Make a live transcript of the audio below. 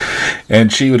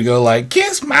And she would go like,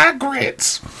 kiss my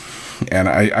grits. And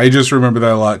I just remember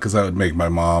that a lot because that would make my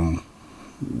mom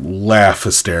laugh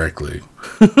hysterically.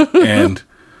 And,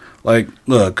 like,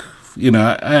 look,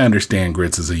 I understand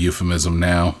grits is a euphemism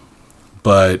now.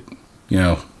 But,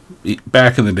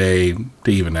 back in the day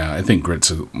to even now, I think grits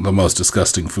are the most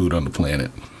disgusting food on the planet.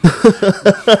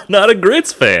 Not a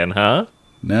grits fan, huh?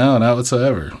 No, not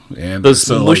whatsoever. And those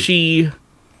mushy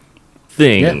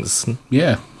things.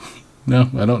 Yeah.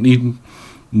 No, I don't need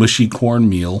mushy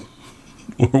cornmeal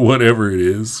or whatever it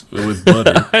is with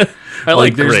butter. I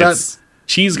like grits.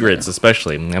 Cheese grits,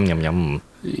 especially. Yum, yum, yum.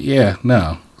 Yeah,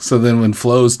 no. So then when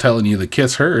Flo's telling you to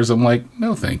kiss hers, I'm like,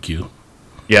 no, thank you.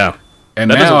 Yeah. And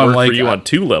that now doesn't I'm work like, for you on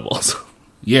 2 levels.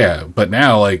 Yeah, but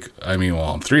now,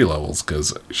 on 3 levels,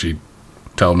 because she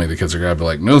told me the kids are going to be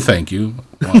like, no, thank you.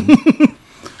 1,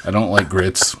 I don't like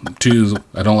grits. 2,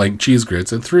 I don't like cheese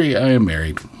grits. And 3, I am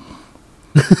married.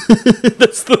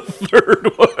 That's the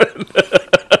 3rd one.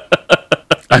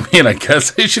 I mean, I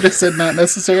guess I should have said not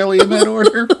necessarily in that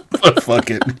order, but fuck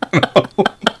it.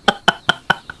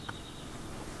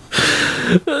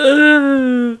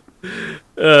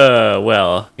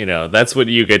 Well, that's what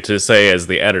you get to say as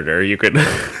the editor. You can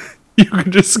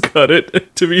just cut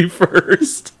it to me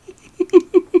first.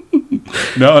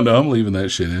 No, I'm leaving that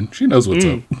shit in. She knows what's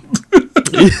up.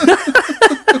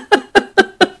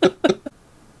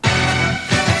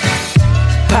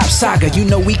 Pop Saga,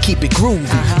 we keep it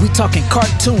groovy. We talking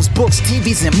cartoons, books,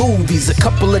 TVs, and movies. A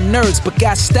couple of nerds, but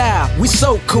got style. We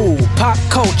so cool. Pop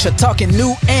culture, talking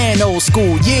new and old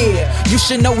school. Yeah, you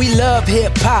should know we love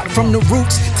hip hop. From the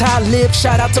roots, Ty Lib,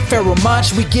 shout out to Pharoah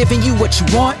Monch. We giving you what you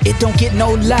want. It don't get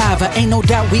no lava. Ain't no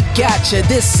doubt we got you.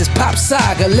 This is Pop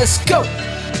Saga. Let's go.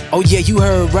 Oh yeah, you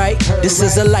heard right. This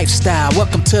is a lifestyle.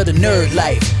 Welcome to the nerd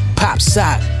life. Pop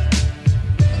Saga.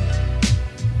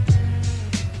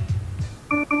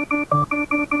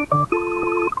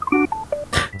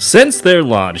 Since their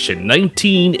launch in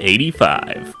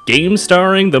 1985, games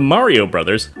starring the Mario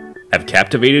Brothers have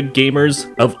captivated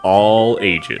gamers of all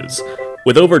ages.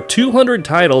 With over 200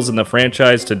 titles in the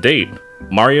franchise to date,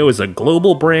 Mario is a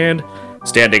global brand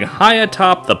standing high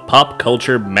atop the pop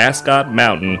culture mascot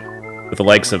mountain with the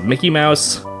likes of Mickey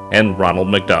Mouse and Ronald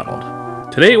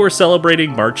McDonald. Today we're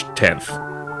celebrating March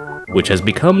 10th, which has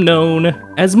become known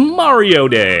as Mario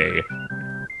Day.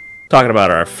 Talking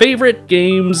about our favorite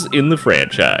games in the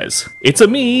franchise. It's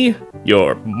me,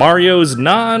 your Mario's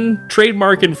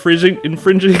non-trademark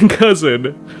infringing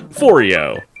cousin,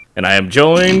 Forio. And I am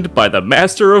joined by the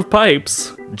master of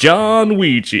pipes, John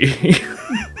Ouija.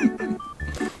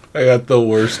 I got the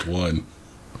worst one.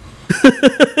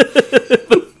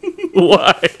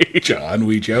 Why? John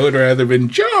Ouija. I would rather been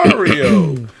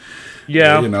Jario.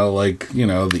 Yeah. The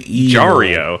evil.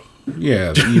 Jario.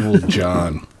 Yeah, the evil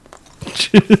John.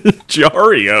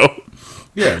 Jario?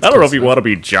 Yeah. I don't know if you want to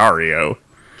be Jario.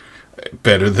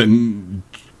 Better than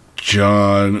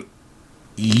John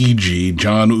E.G.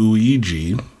 John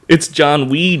Ouija. It's John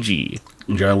Ouija.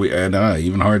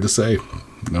 Even hard to say.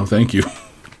 No, thank you.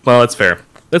 Well, that's fair.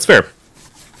 That's fair.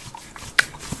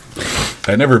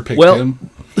 I never picked him.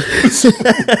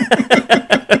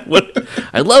 What?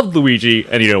 I love Luigi,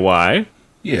 and you know why?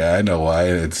 Yeah, I know why.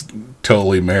 It's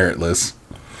totally meritless.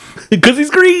 Because he's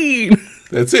green!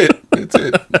 That's it.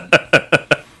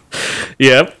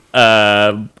 Yep.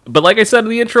 But like I said in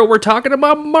the intro, we're talking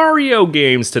about Mario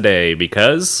games today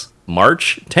because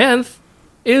March 10th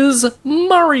is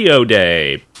Mario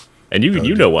Day. And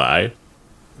you know why.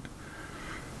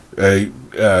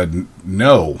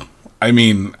 No. I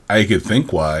mean, I could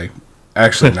think why.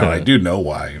 Actually, no, I do know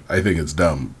why. I think it's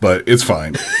dumb, but it's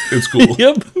fine. It's cool.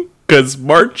 Yep. Because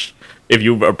March, if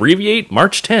you abbreviate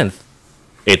March 10th,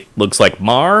 it looks like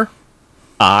Mario.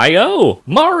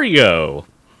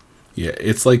 Yeah,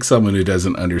 it's like someone who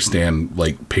doesn't understand,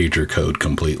 pager code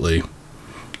completely.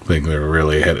 I think they're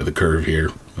really ahead of the curve here.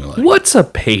 What's a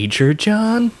pager,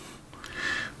 John?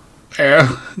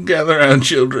 Gather around,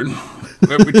 children.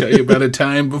 Let me tell you about a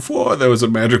time before there was a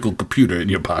magical computer in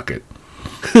your pocket.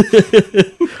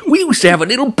 We used to have a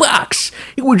little box.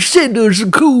 It would send us a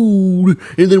code,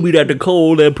 and then we'd have to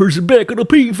call that person back on a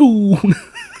payphone.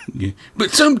 Yeah.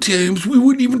 But sometimes we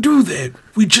wouldn't even do that.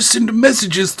 We'd just send them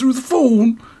messages through the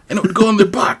phone, and it would go in their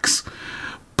box.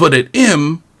 But an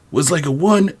M was like a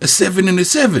 1, a 7, and a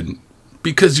 7,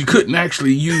 because you couldn't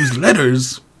actually use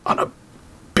letters on a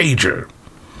pager.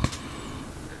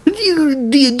 Do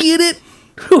you get it?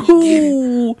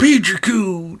 Yeah. Pager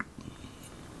code.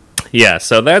 Yeah,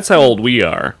 so that's how old we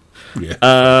are. Yeah.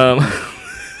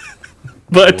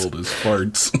 But old as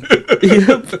farts.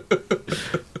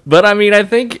 But I mean, I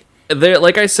think there,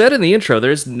 like I said in the intro,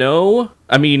 there's no.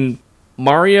 I mean,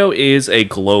 Mario is a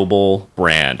global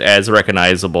brand, as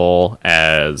recognizable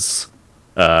as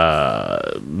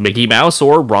Mickey Mouse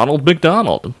or Ronald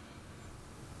McDonald.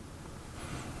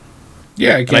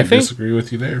 Yeah, I can't think- disagree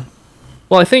with you there.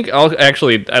 Well, I think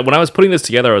when I was putting this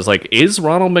together, I was like, is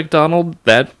Ronald McDonald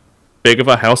that big of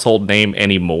a household name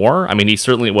anymore? I mean, he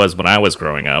certainly was when I was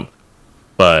growing up,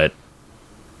 but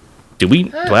I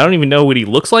don't even know what he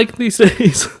looks like these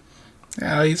days.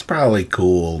 Yeah, he's probably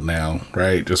cool now,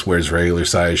 right? Just wears regular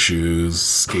size shoes,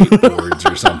 skateboards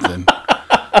or something.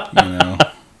 You know,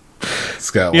 it's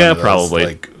got one of those,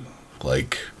 probably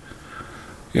like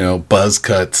buzz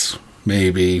cuts.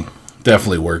 Maybe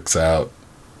definitely works out,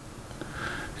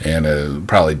 and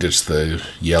probably ditched the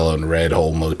yellow and red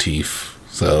whole motif.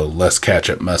 So less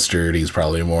ketchup mustard. He's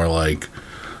probably more like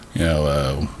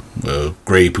a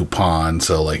Grey Poupon.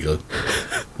 So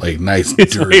like nice.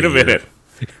 Wait a minute.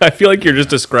 I feel like you're just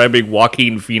describing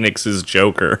Joaquin Phoenix's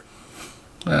Joker.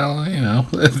 Well,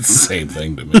 it's the same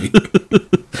thing to me.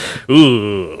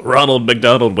 Ooh, Ronald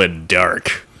McDonald went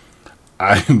dark.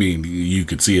 I mean, you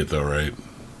could see it though, right?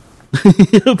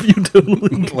 Yep, you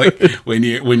totally Like when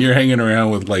you're hanging around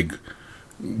with like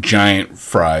giant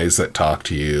fries that talk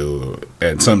to you,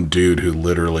 and some dude who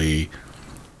literally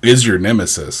is your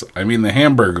nemesis. I mean, the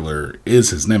Hamburglar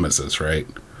is his nemesis, right?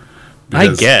 I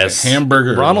guess. the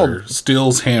Hamburger Ronald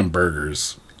steals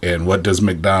hamburgers, and what does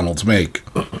McDonald's make?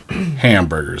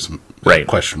 Hamburgers, Right.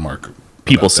 Question mark.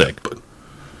 People about sick. that, but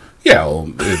yeah, well,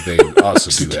 they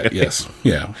also do that. Yes,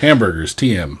 yeah, hamburgers,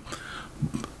 TM,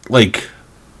 like,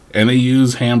 and they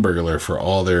use Hamburglar for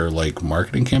all their like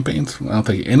marketing campaigns. I don't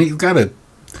think, and he's got a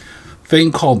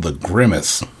thing called the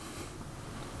Grimace.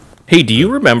 Hey, do you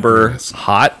remember Yes.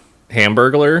 Hot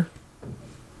Hamburglar?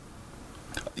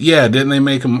 Yeah, didn't they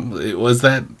make him? Was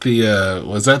that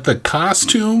the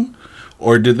costume,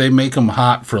 or did they make him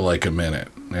hot for like a minute?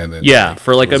 And then Yeah,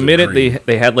 for like a was it minute green?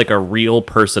 they had like a real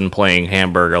person playing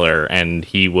Hamburglar, and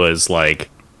he was like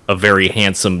a very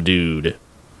handsome dude.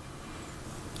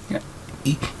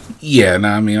 Yeah, no,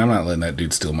 I mean, I'm not letting that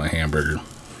dude steal my hamburger.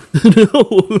 No,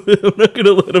 I'm not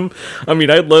gonna let him. I mean,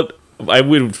 I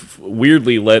would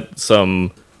weirdly let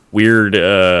some weird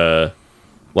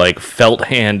like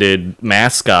felt-handed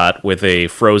mascot with a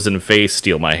frozen face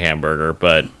steal my hamburger,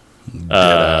 but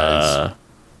Dead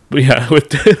yeah, with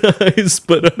dead eyes.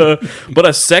 But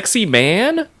a sexy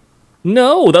man?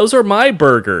 No, those are my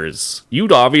burgers. You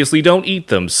obviously don't eat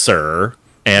them, sir,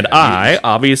 and I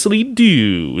obviously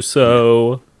do.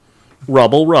 So,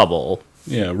 rubble.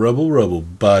 Yeah, Rubble,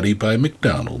 body by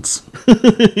McDonald's.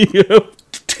 Yep.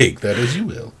 Take that as you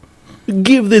will.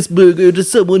 Give this burger to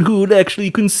someone who would actually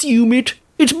consume it.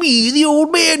 It's me, the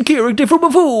old man character from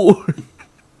before.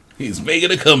 He's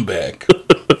making a comeback.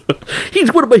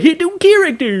 He's one of my hidden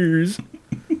characters.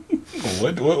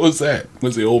 What was that?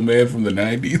 Was the old man from the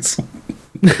 90s?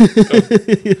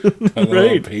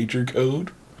 Right. Pager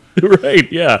code? Right,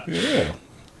 yeah. Yeah.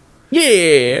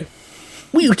 Yeah.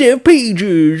 We used to have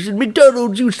pagers, and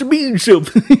McDonald's used to mean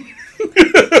something.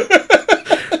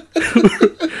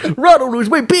 Ronald was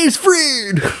my best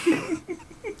friend.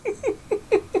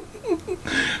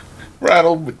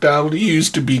 Ronald McDonald, you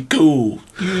used to be cool.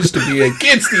 You used to be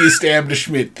against the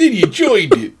establishment. Then you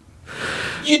joined it.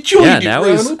 You joined it, now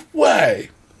he's- Ronald. Why?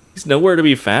 He's nowhere to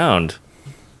be found.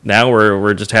 Now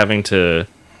we're just having to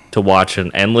watch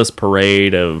an endless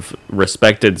parade of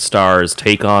respected stars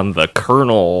take on the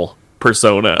Colonel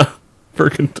persona for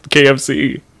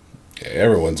KFC. Yeah,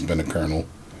 everyone's been a colonel.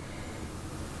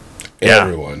 Yeah.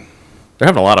 Everyone. They're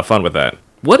having a lot of fun with that.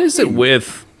 What is it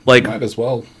with, like, Might as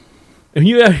well.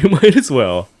 yeah, you might as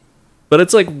well. But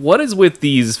it's like, what is with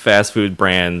these fast food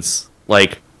brands?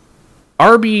 Like,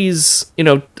 Arby's,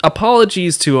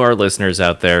 apologies to our listeners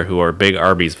out there who are big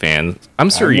Arby's fans.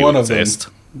 I'm sure I'm you one of them. exist.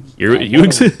 You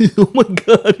exist. Oh my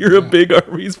god, you're a big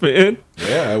Arby's fan.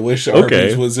 Yeah, I wish Okay.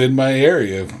 Arby's was in my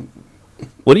area.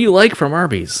 What do you like from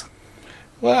Arby's?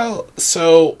 Well,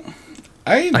 so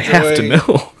I enjoy... I have to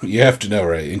know. You have to know,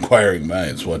 right? Inquiring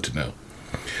minds want to know.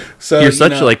 So You're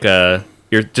such like a.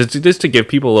 You're just to give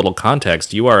people a little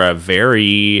context. You are a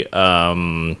very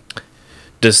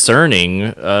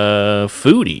discerning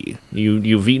foodie.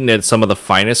 You've eaten at some of the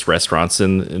finest restaurants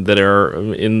that are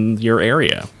in your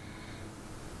area.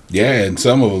 Yeah, and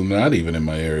some of them not even in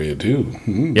my area too.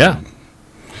 Yeah,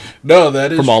 No,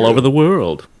 that is from all true. over the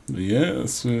world.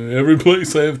 Yes, every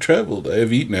place I have traveled, I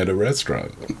have eaten at a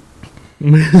restaurant.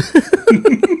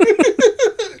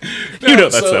 You know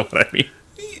that's not what I mean.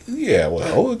 Yeah,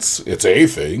 well, it's a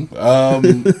thing.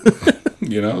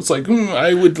 It's like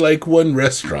I would like one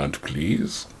restaurant,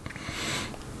 please.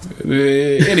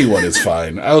 Anyone is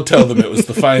fine. I'll tell them it was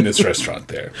the finest restaurant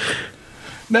there.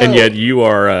 No. And yet you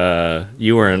are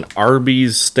an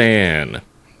Arby's stan.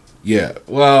 Yeah,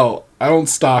 well, I don't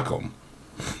stock them.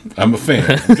 I'm a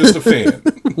fan. I'm just a fan.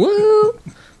 Well,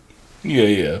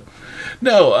 Yeah.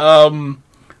 No,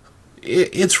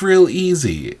 it's real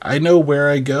easy. I know where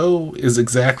I go is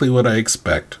exactly what I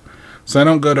expect. So I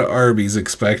don't go to Arby's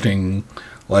expecting,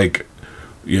 like,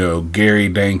 Gary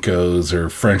Danko's or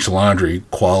French Laundry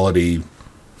quality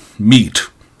meat.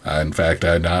 In fact,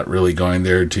 I'm not really going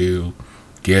there to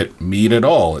get meat at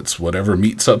all. It's whatever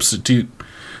meat substitute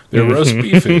their roast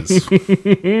beef is.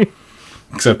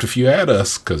 Except if you add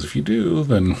us, because if you do,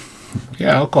 then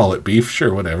yeah, I'll call it beef.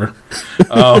 Sure, whatever.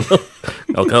 I'll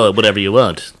call it whatever you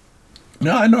want.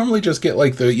 No, I normally just get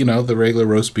like the regular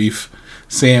roast beef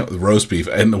roast beef,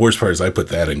 and the worst part is I put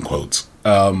that in quotes.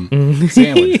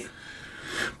 Sandwich.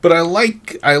 But I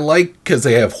like because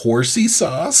they have horsey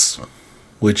sauce,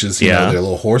 which is their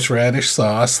little horseradish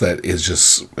sauce that is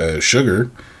just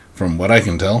sugar, from what I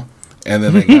can tell. And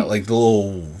then they got like the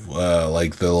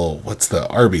little what's the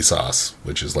Arby sauce,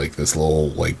 which is like this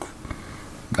little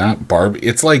not Barbie.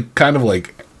 It's like kind of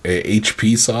like a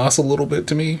HP sauce a little bit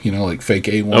to me, like fake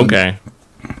A1.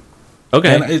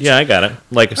 Okay, yeah, I got it.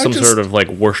 Like some sort of like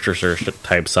Worcestershire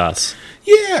type sauce.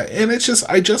 Yeah, and I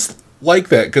just like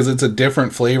that because it's a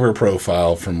different flavor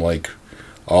profile from like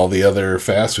all the other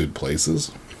fast food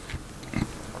places.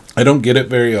 I don't get it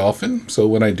very often, so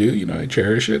when I do, I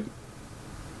cherish it.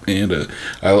 And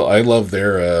I love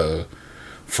their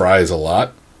fries a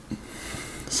lot.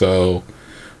 So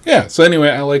yeah. So anyway,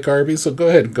 I like Arby's. So go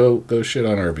ahead, go shit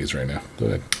on Arby's right now. Go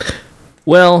ahead.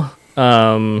 Well,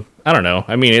 I don't know.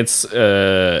 I mean, it's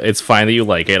fine that you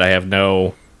like it. I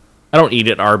don't eat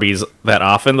at Arby's that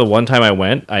often. The one time I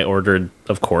went, I ordered,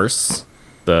 of course,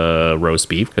 the roast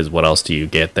beef, because what else do you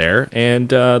get there? And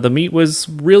the meat was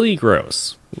really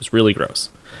gross. It was really gross.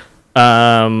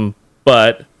 But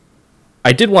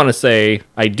I did want to say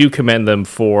I do commend them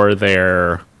for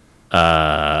their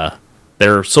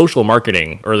social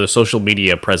marketing, or their social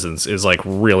media presence is like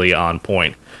really on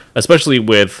point, especially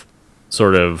with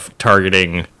sort of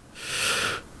targeting.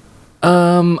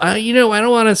 I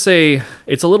don't want to say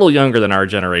it's a little younger than our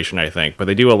generation, I think, but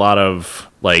they do a lot of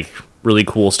like really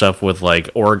cool stuff with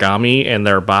like origami in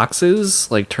their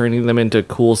boxes, like turning them into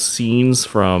cool scenes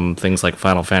from things like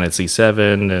Final Fantasy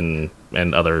VII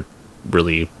and other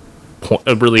really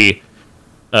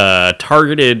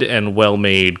targeted and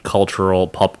well-made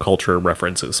pop culture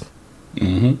references.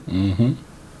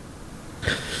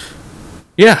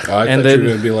 Yeah, I thought you were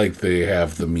going to be like, they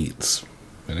have the meats.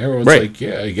 And everyone's like,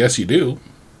 yeah, I guess you do.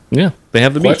 Yeah, they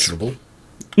have the meats.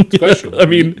 It's questionable. I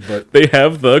mean, they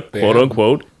have the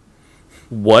quote-unquote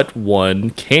what one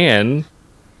can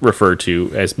refer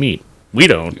to as meat. We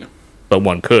don't, but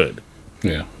one could.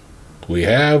 Yeah. We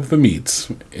have the meats.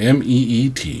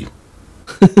 MEET.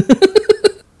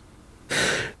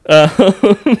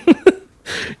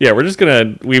 Yeah,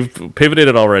 we've pivoted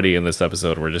it already in this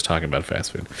episode. We're just talking about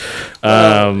fast food.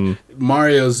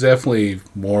 Mario's definitely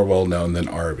more well known than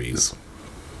Arby's.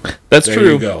 That's there true.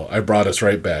 There you go. I brought us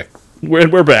right back.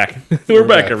 We're back. We're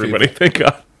back, everybody. People. Thank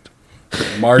God.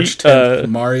 March 10th,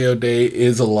 Mario Day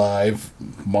is alive.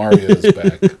 Mario's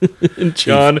back. And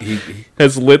John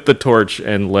has lit the torch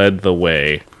and led the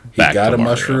way. He got a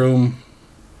mushroom.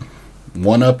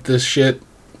 One up this shit.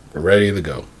 We're ready to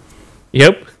go.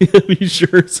 Yep, he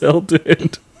sure as hell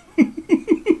did.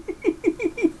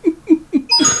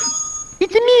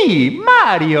 It's me,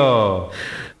 Mario.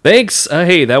 Thanks.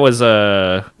 Hey, that was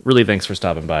really thanks for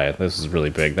stopping by. This is really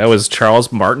big. That was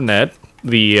Charles Martinet,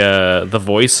 the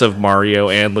voice of Mario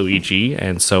and Luigi,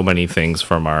 and so many things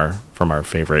from our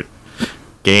favorite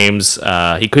games.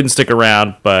 He couldn't stick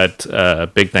around, but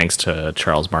big thanks to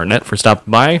Charles Martinet for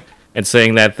stopping by and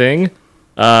saying that thing.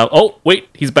 Oh wait,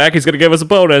 he's back. He's gonna give us a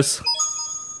bonus.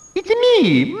 It's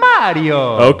me,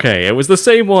 Mario. Okay, it was the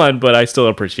same one, but I still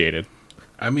appreciate it.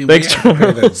 I mean, thanks,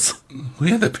 Charles. We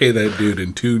had to pay that dude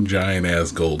in 2 giant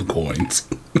ass gold coins.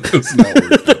 It's not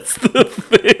worth it. That's the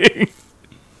thing.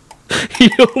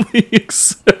 He only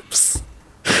accepts.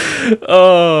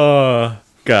 Oh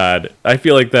God, I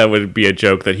feel like that would be a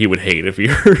joke that he would hate if he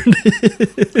heard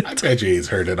it. I bet you he's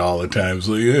heard it all the time.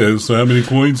 So yeah, so how many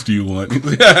coins do you want?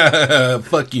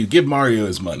 Fuck you. Give Mario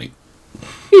his money.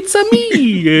 It's a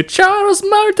me, Charles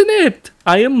Martinet.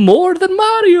 I am more than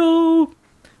Mario.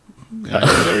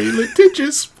 Very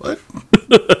litigious. What?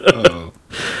 Oh.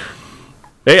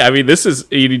 Hey, I mean, this is...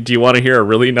 Do you want to hear a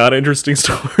really not interesting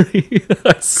story?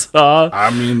 I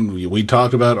mean, we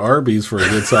talked about Arby's for a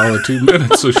good solid 2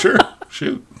 minutes, so sure.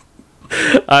 Shoot.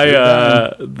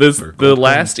 The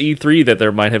last E3 that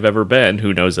there might have ever been,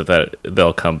 who knows if that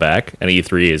they'll come back. And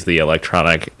E3 is the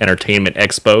Electronic Entertainment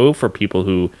Expo for people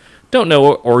who don't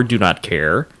know or do not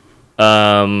care.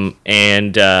 I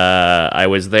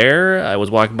was there. I was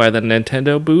walking by the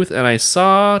Nintendo booth, and I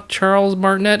saw Charles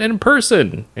Martinet in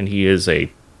person. And he is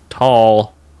a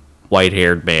tall,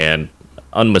 white-haired man,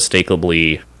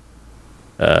 unmistakably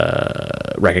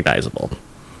recognizable.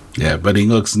 Yeah, but he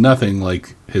looks nothing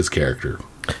like his character.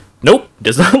 Nope,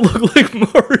 does not look like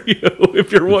Mario.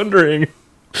 If you're wondering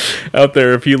out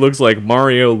there if he looks like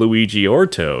Mario, Luigi, or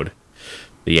Toad,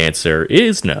 the answer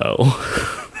is no.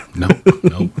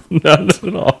 Nope. Not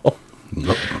at all.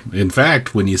 Nope. In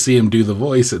fact, when you see him do the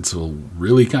voice, it's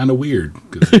really kind of weird.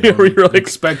 You're like,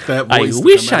 expect that voice. I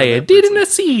wish I didn't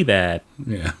see that.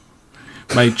 Yeah.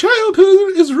 My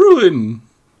childhood is ruined.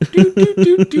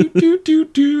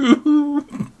 Do.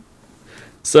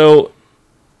 So,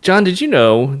 John, did you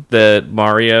know that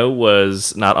Mario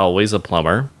was not always a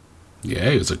plumber?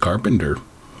 Yeah, he was a carpenter.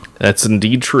 That's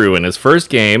indeed true. In his first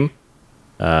game,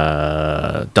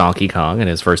 Donkey Kong, in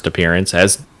his first appearance,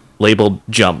 as labeled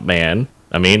Jumpman.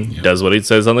 I mean, does what he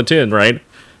says on the tin, right?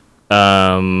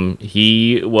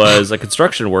 He was a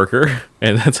construction worker,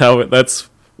 and that's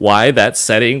why that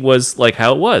setting was like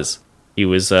how it was. He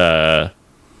was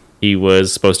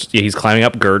supposed to. He's climbing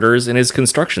up girders in his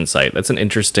construction site. That's an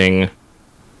interesting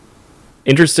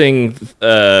profession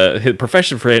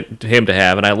for him to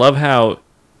have, and I love how.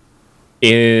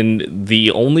 In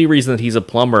the only reason that he's a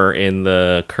plumber in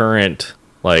the current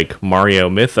like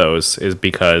Mario mythos is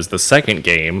because the second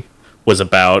game was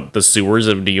about the sewers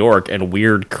of New York and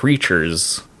weird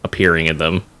creatures appearing in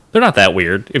them. They're not that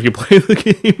weird if you play the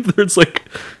game. There's like,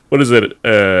 what is it?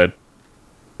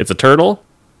 It's a turtle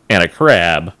and a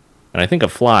crab, and I think a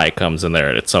fly comes in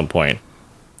there at some point.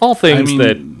 All things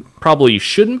that probably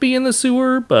shouldn't be in the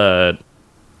sewer, but.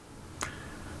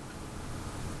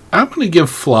 I'm going to give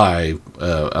Fly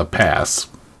a pass.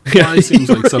 Fly seems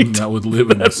like something that would live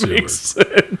in the sewer. Makes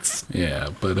sense. Yeah,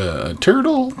 but a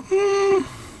turtle?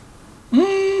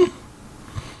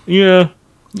 Yeah.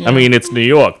 I mean, it's New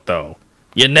York, though.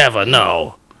 You never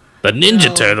know. The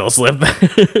Ninja Turtles live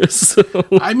there. So.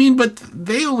 I mean, but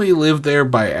they only live there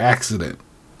by accident,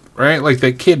 right? Like,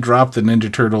 that kid dropped the Ninja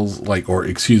Turtles,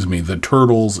 the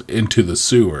turtles into the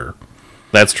sewer.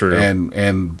 That's true. And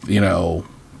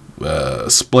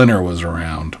Splinter was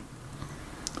around,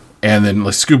 and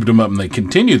then scooped them up, and they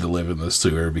continued to live in the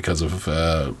sewer because of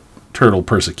turtle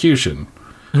persecution.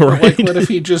 Right? What if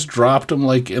he just dropped them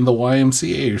in the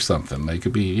YMCA or something? They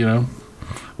could be,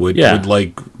 would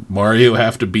Mario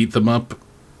have to beat them up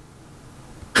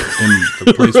in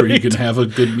the place where he can have a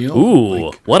good meal?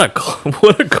 Ooh, what a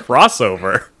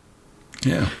crossover!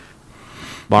 Yeah,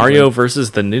 Mario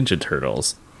versus the Ninja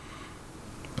Turtles.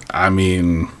 I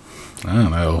mean. I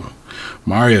don't know.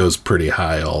 Mario's pretty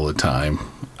high all the time.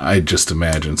 I just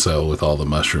imagine so with all the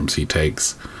mushrooms he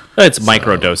takes. It's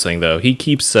microdosing, though. He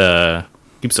keeps a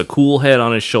cool head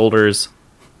on his shoulders,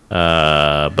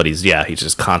 but he's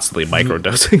just constantly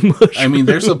microdosing mushrooms. I mean,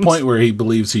 there's a point where he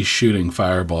believes he's shooting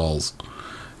fireballs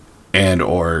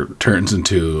or turns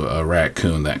into a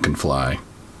raccoon that can fly.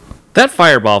 That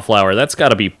fireball flower, that's got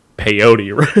to be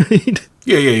peyote, right?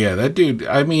 Yeah. That dude,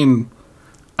 I mean...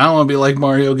 I don't want to be like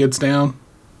Mario Gets Down,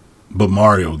 but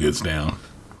Mario gets down.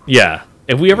 Yeah.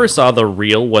 If we ever saw the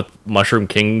real what Mushroom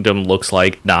Kingdom looks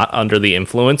like not under the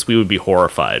influence, we would be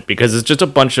horrified because it's just a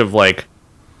bunch of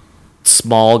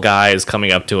small guys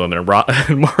coming up to him and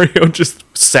Mario just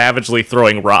savagely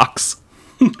throwing rocks.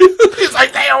 He's like,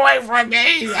 stay away from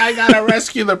me! I gotta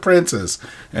rescue the princess.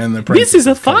 And the princess. This is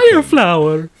a fire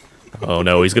flower. Oh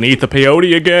no, he's gonna eat the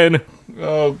peyote again.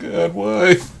 Oh god,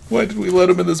 why? Why did we let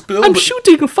him in this building? I'm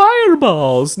shooting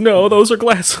fireballs. No, those are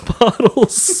glass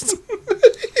bottles.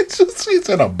 He's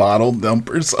in a bottle dump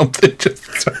or something. Just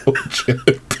throwing shit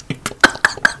at people.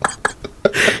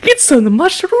 It's in the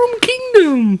Mushroom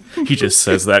Kingdom. He just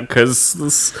says that because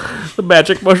the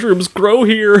magic mushrooms grow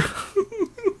here.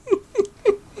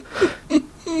 You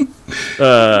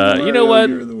know what?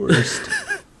 You're the worst.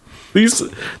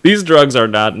 These drugs are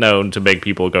not known to make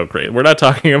people go crazy. We're not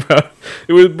talking about.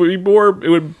 It would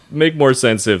make more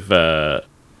sense if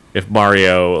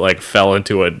Mario fell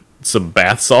into some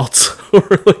bath salts or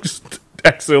just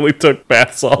accidentally took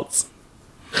bath salts.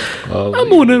 I'm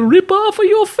gonna rip off of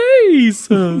your face.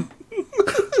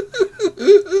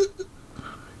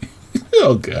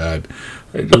 Oh god.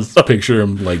 I just picture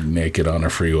him naked on a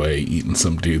freeway eating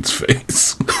some dude's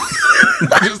face.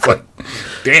 Just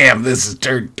damn, this is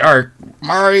turned dark.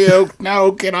 Mario,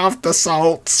 no, get off the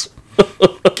salts.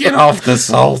 Get off the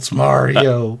salts,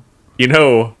 Mario.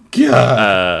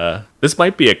 God. This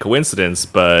might be a coincidence,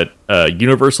 but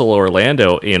Universal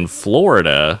Orlando in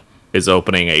Florida is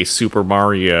opening a Super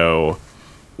Mario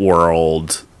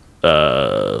World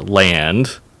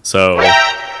land. So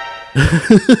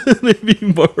maybe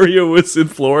Mario was in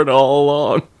Florida all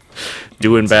along,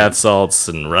 doing bath salts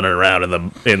and running around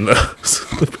in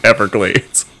the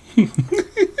Everglades.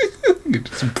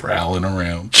 Just prowling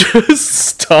around. Just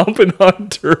stomping on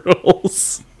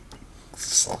turtles.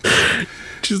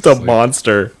 Just a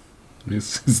monster.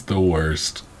 This is the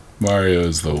worst. Mario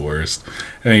is the worst.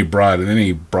 And then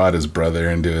he brought his brother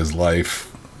into his life.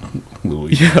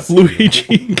 Luigi. Yeah,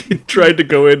 Luigi tried to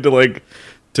go into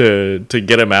to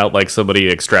get him out like somebody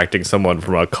extracting someone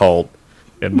from a cult,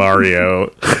 and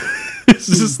Mario it's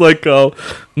just like, oh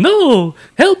no,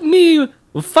 help me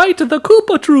fight the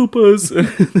Koopa Troopers. And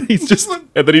then he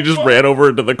just ran over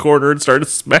into the corner and started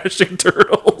smashing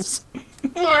turtles.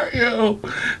 Mario,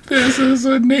 this is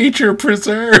a nature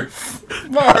preserve.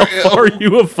 Mario, How far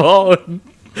you have fallen.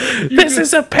 This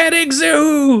is a petting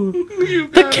zoo.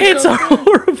 The kids are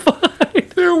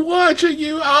horrified. They're watching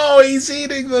you. Oh, he's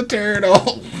eating the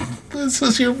turtle. This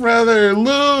is your brother,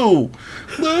 Lou.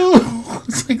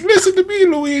 It's like, listen to me,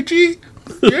 Luigi.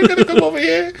 You're gonna come over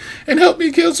here and help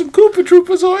me kill some Koopa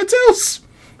Troopers or else.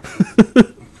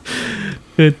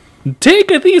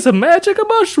 Take these magic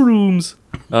mushrooms.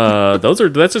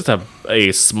 That's just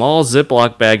a small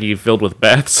Ziploc baggie filled with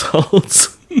bath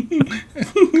salts.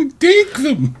 Take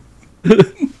them.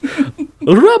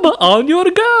 Rub on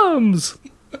your gums.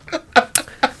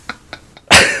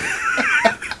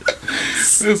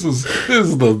 This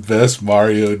is the best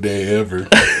Mario day ever.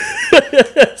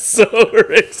 So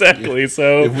exactly.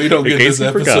 So If we don't in get case this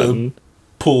you've episode forgotten,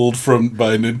 pulled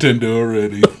by Nintendo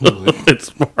already,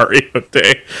 it's Mario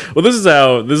Day. Well, this is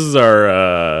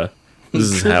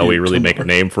how we really make a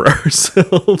name for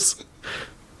ourselves.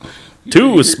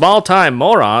 Two small-time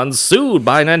morons sued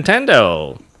by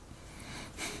Nintendo.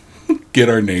 get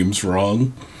our names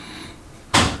wrong.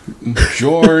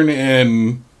 Jorn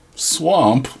and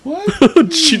Swamp. What?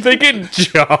 They get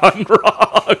John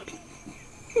wrong.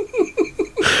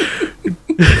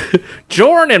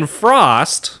 Jorn and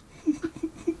Frost.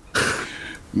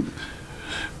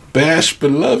 Bash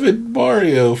beloved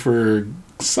Mario for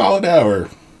a solid hour.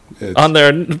 On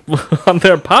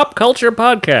their pop culture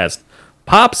podcast,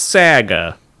 Pop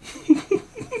Saga.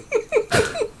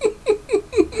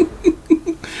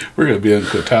 We're going to be on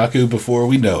Kotaku before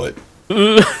we know it.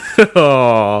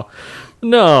 Oh,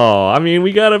 no. I mean,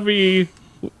 we gotta be...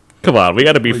 Come on, we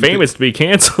gotta be famous to be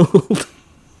canceled.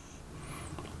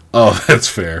 Oh, that's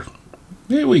fair.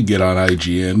 Maybe we can get on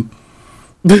IGN.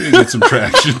 Maybe get some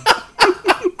traction.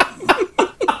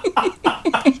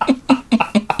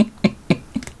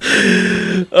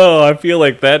 Oh, I feel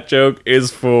like that joke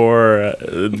is for...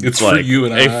 It's for you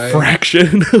and a I.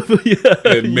 fraction of...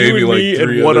 And maybe you and like me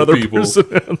three and one other other people. person.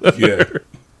 Yeah,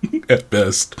 at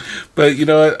best. But you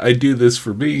know what? I do this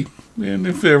for me. And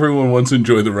if everyone wants to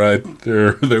enjoy the ride,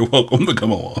 they're welcome to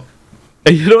come along.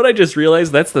 And you know what I just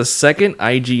realized? That's the second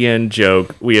IGN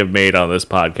joke we have made on this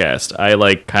podcast.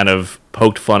 I kind of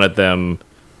poked fun at them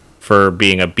for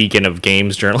being a beacon of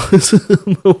games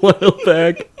journalism a while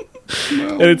back.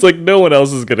 And it's like, no one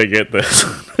else is going to get this.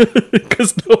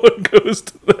 Because no one goes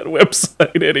to that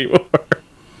website anymore.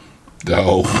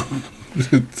 No.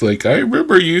 It's like, I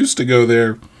remember you used to go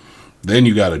there. Then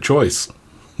you got a choice.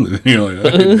 You're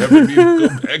like, I never need to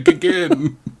go back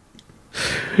again.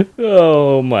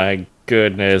 Oh my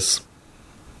goodness.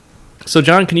 So,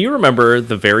 John, can you remember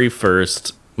the very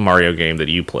first Mario game that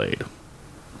you played?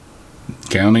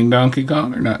 Counting Donkey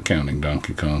Kong or not counting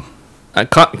Donkey Kong?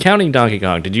 Counting Donkey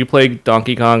Kong. Did you play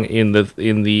Donkey Kong in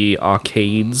the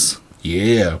arcades?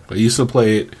 Yeah, I used to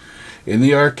play it in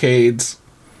the arcades.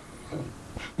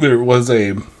 There was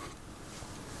a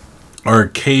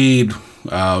arcade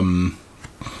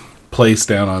place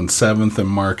down on 7th and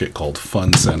Market called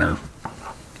Fun Center.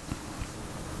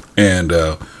 And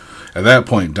at that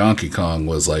point, Donkey Kong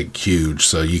was huge,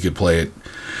 so you could play it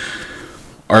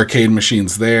arcade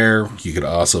machines there. You could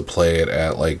also play it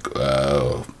at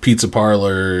pizza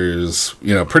parlors,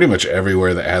 pretty much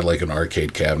everywhere that had an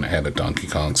arcade cabinet had a Donkey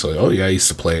Kong. So I used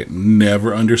to play it.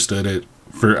 Never understood it.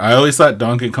 I always thought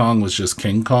Donkey Kong was just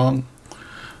King Kong.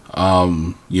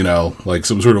 Some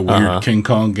sort of weird King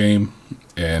Kong game.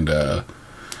 And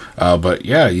but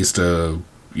yeah, I used to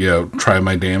try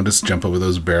my damnedest, jump over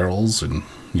those barrels and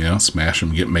smash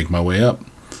them, make my way up.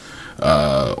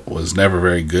 Was never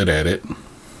very good at it.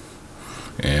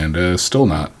 And still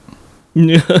not.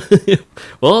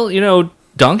 Well,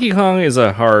 Donkey Kong is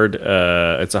a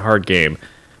hard game.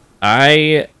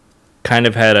 I kind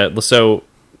of had so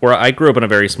where I grew up in a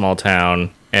very small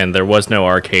town, and there was no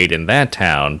arcade in that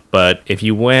town. But if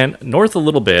you went north a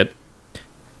little bit,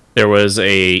 there was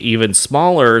a even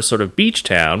smaller sort of beach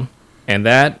town, and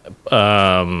that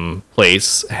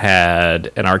place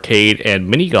had an arcade and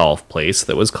mini golf place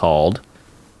that was called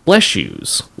Bless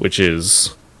Shoes, which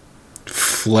is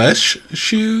Flesh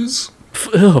shoes?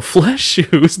 flesh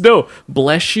shoes. No,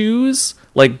 Bless Shoes,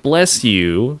 like bless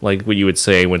you, like what you would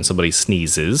say when somebody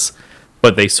sneezes,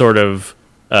 but they sort of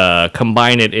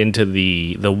combine it into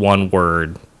the one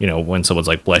word, you know, when someone's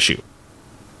like bless you.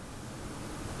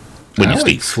 When I you like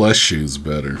sneeze. flesh shoes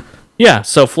better. Yeah,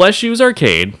 so Flesh Shoes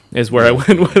Arcade is where I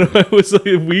went when I was like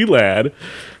a wee lad.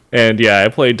 And yeah, I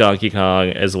played Donkey Kong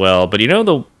as well. But you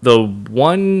know,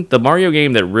 the Mario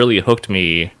game that really hooked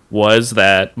me was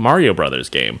that Mario Brothers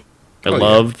game. I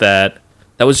loved that.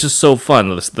 That was just so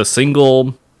fun. The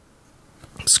single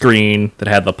screen that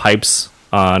had the pipes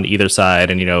on either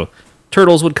side, and you know,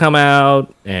 turtles would come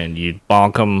out, and you'd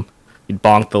bonk them. You'd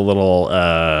bonk the little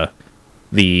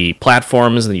the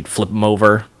platforms, and you'd flip them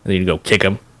over, and then you'd go kick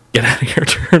them. Get out of here,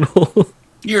 turtle.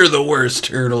 You're the worst,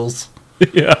 turtles.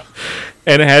 Yeah.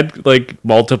 And it had like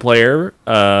multiplayer,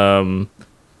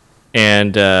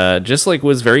 and just like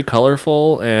was very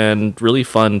colorful and really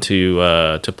fun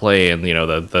to play in, you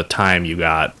know, the time you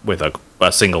got with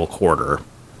a single quarter.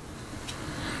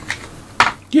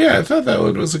 Yeah, I thought that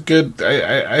one was a good.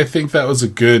 I think that was a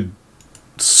good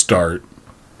start.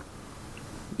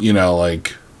 You know,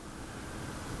 like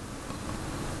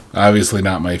obviously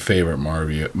not my favorite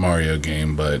Mario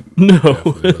game, but No,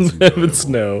 definitely was heavens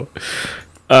enjoyable.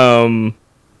 no.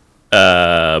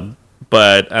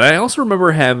 But and I also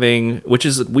remember having, which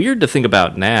is weird to think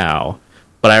about now,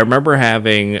 but I remember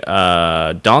having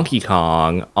Donkey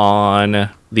Kong on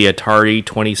the Atari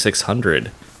 2600,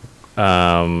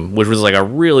 which was like a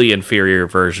really inferior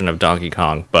version of Donkey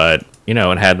Kong, but you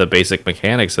know, it had the basic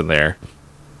mechanics in there.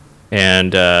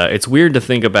 And it's weird to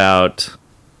think about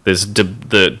this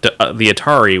the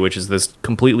Atari, which is this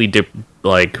completely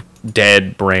like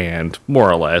dead brand, more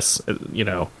or less, you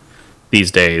know,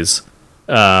 these days.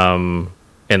 And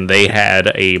they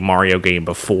had a Mario game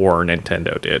before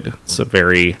Nintendo did.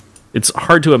 It's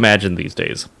hard to imagine these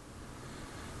days.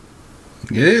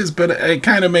 It is, but it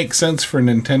kind of makes sense for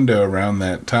Nintendo around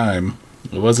that time.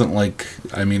 It wasn't like,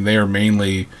 I mean, they are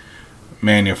mainly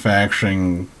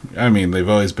manufacturing. I mean, they've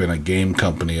always been a game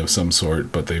company of some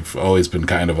sort, but they've always been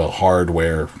kind of a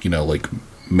hardware, you know, like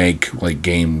make like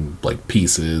game like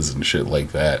pieces and shit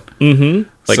like that. Mm-hmm.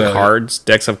 Like So- cards,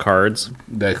 decks of cards.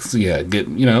 That's, yeah, get,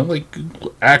 you know, like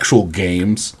actual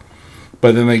games.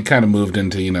 But then they kind of moved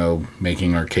into, you know,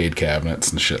 making arcade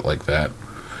cabinets and shit like that.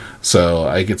 So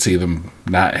I could see them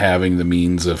not having the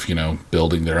means of, you know,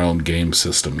 building their own game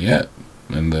system yet.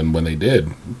 And then when they did,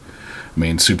 I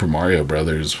mean, Super Mario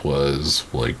Brothers was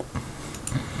like,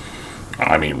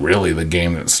 I mean, really the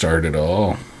game that started it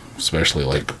all. Especially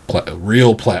like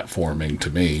real platforming to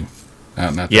me.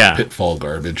 Not the Yeah. Pitfall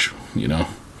garbage, you know.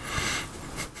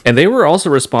 And they were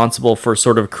also responsible for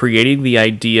sort of creating the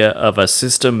idea of a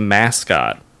system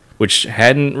mascot, which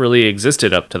hadn't really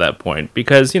existed up to that point.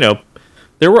 Because, you know,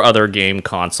 there were other game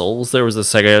consoles. There was the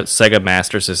Sega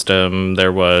Master System.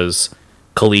 There was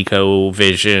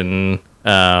ColecoVision.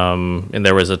 And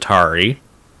there was Atari.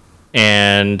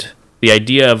 And the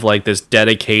idea of like this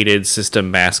dedicated system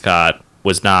mascot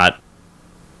was not,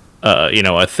 you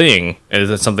know, a thing. It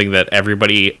is something that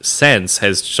everybody since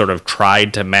has sort of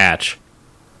tried to match.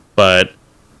 But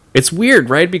it's weird,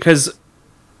 right? Because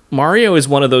Mario is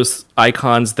one of those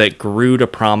icons that grew to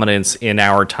prominence in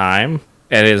our time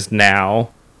and is now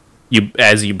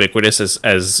as ubiquitous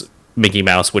as Mickey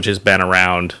Mouse, which has been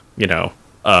around, you know,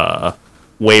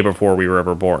 way before we were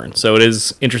ever born. So it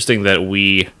is interesting that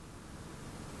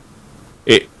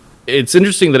it's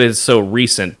interesting that it's so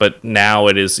recent, but now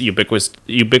it is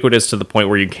ubiquitous to the point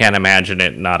where you can't imagine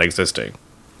it not existing.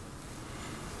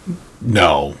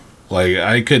 No. Like,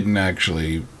 I couldn't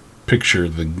actually picture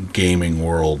the gaming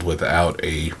world without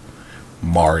a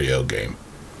Mario game.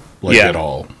 Like, Yeah. at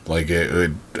all. Like,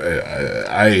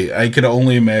 I could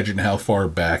only imagine how far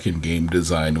back in game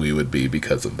design we would be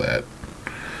because of that.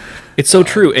 It's so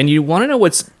true. And you want to know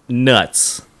what's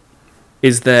nuts?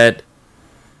 Is that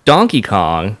Donkey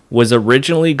Kong was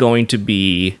originally going to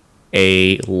be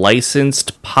a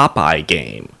licensed Popeye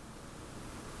game,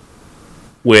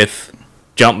 with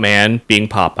Jumpman being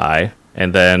Popeye,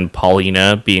 and then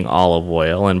Paulina being Olive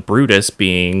Oil, and Brutus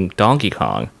being Donkey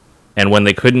Kong. And when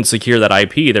they couldn't secure that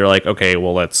IP, they're like, okay,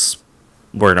 well, we're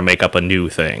going to make up a new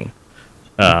thing.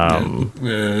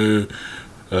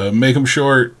 make him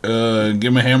short, give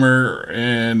him a hammer,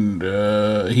 and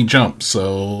he jumps.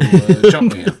 So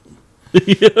jump man.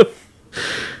 Yeah.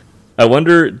 I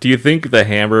wonder, do you think the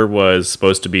hammer was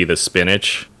supposed to be the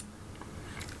spinach?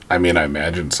 I mean, I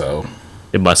imagine so.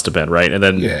 It must have been, right? And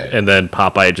then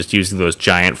Popeye just using those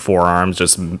giant forearms,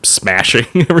 just smashing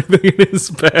everything in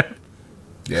his back.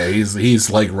 Yeah, he's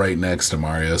like right next to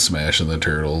Mario smashing the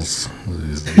turtles.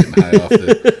 He's getting high off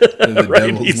the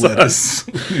Right, devil's lettuce.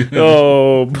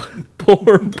 Oh,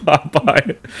 poor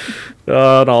Popeye.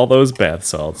 And all those bath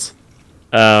salts.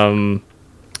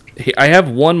 I have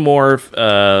one more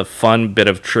fun bit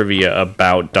of trivia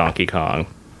about Donkey Kong.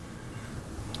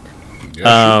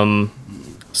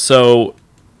 So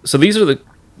these are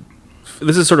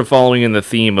this is sort of following in the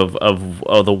theme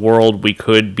of the world we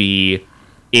could be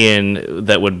in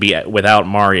that would be without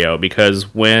Mario,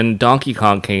 because when Donkey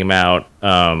Kong came out,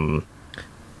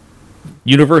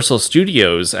 Universal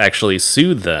Studios actually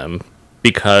sued them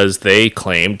because they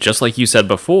claimed, just like you said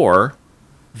before,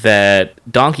 that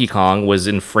Donkey Kong was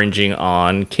infringing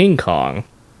on King Kong.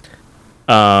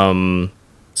 So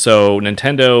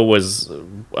Nintendo was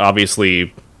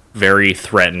obviously very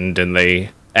threatened, and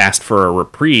they asked for a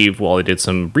reprieve while they did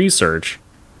some research.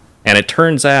 And it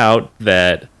turns out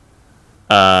that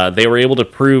they were able to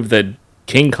prove that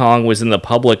King Kong was in the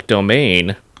public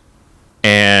domain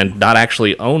and not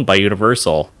actually owned by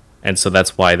Universal. And so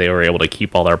that's why they were able to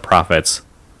keep all their profits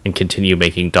and continue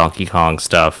making Donkey Kong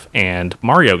stuff and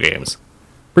Mario games.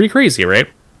 Pretty crazy, right?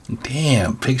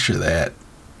 Damn, picture that.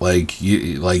 Like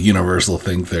Universal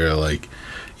think they're like,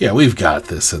 yeah, we've got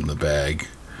this in the bag.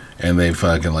 And they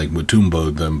fucking like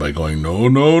Mutumbo'd them by going, no,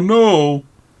 no, no.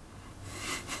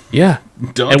 Yeah.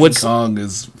 Donkey Kong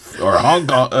is, or Hong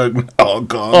Kong, Hong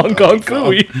Kong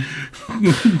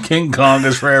Phooey. King Kong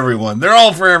is for everyone. They're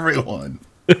all for everyone.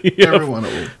 Yep.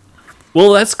 Everyone.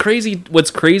 Well, that's crazy.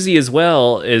 What's crazy as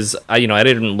well is, I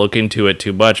didn't look into it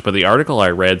too much, but the article I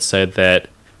read said that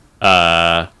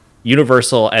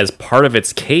Universal, as part of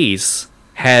its case,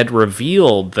 had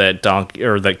revealed that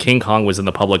that King Kong was in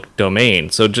the public domain.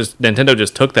 So Nintendo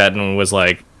just took that and was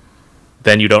like,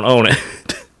 then you don't own it.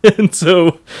 And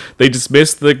so they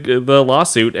dismissed the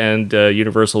lawsuit, and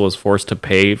Universal was forced to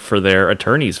pay for their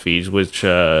attorney's fees, which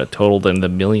totaled in the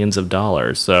millions of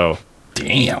dollars. So,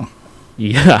 damn.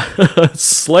 Yeah,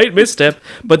 slight misstep.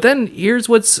 But then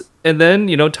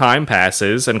time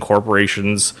passes and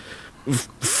corporations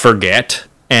forget,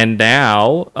 and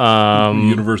now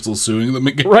Universal suing them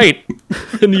again. Right.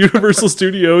 And Universal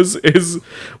Studios is,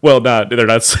 well, they're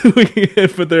not suing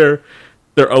it, but they're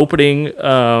opening.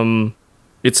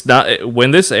 It's not when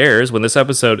this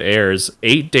episode airs,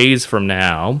 8 days from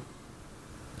now,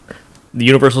 the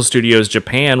Universal Studios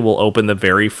Japan will open the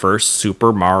very first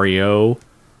Super Mario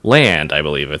Land, I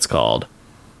believe it's called.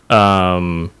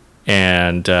 And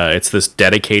it's this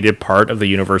dedicated part of the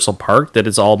Universal Park that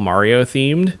is all Mario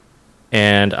themed.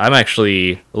 And I'm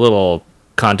actually, a little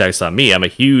context on me, I'm a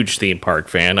huge theme park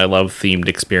fan. I love themed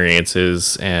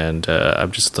experiences, and I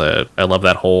love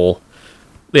that whole,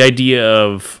 the idea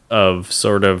of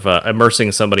sort of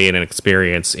immersing somebody in an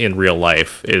experience in real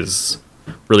life is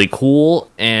really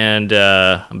cool, and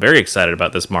I'm very excited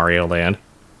about this Mario Land.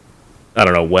 I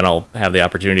don't know when I'll have the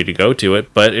opportunity to go to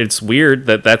it, but it's weird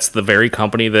that that's the very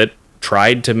company that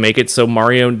tried to make it so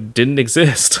Mario didn't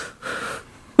exist.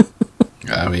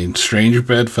 I mean, strange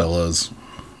bedfellows.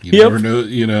 You Yep. never know,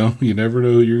 you never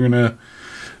know you're gonna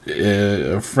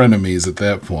frenemies at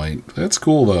that point. That's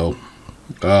cool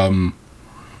though.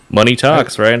 Money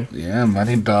talks, right? Yeah,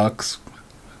 money talks.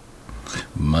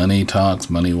 Money talks,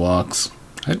 money walks.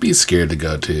 I'd be scared to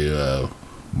go to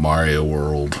Mario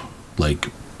World, like,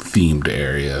 themed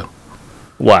area.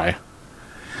 Why?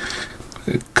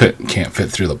 Can't fit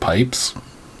through the pipes.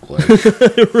 Like,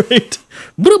 Right.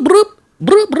 Broop, broop,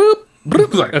 broop, broop,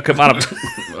 broop. Like, Oh, come on.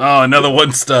 oh, another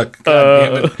one stuck.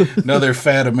 God damn it. Another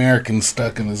fat American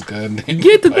stuck in this goddamn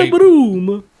Get to the pipe.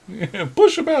 broom. Yeah,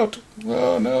 push him out.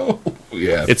 Oh, no.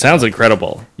 Yeah. It sounds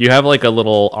incredible. You have like a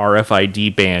little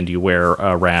RFID band you wear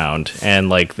around, and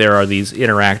like there are these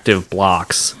interactive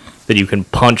blocks that you can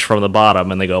punch from the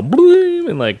bottom, and they go bloom,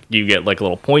 and like you get like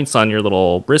little points on your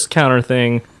little wrist counter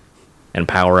thing, and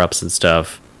power ups and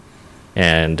stuff.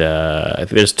 And I think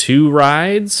there's 2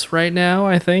 rides right now.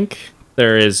 I think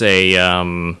there is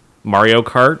a Mario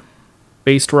Kart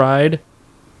based ride,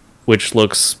 which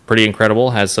looks pretty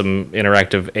incredible, has some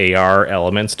interactive AR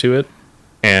elements to it.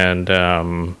 And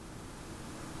I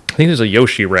think there's a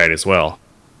Yoshi ride as well.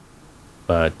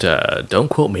 But don't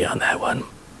quote me on that one.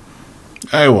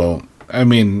 I won't. I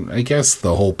mean, I guess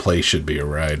the whole place should be a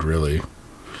ride, really.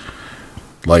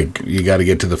 Like, you got to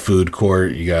get to the food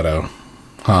court, you got to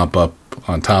hop up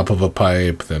on top of a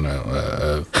pipe, then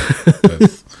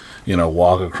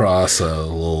walk across a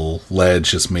little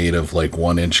ledge just made of like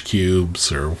 1-inch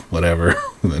cubes or whatever.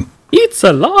 Then It's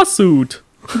a lawsuit.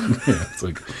 it's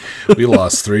like we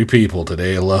lost 3 people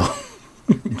today alone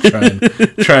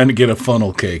trying to get a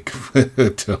funnel cake.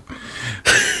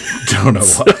 Don't know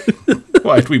why.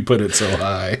 Why'd we put it so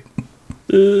high?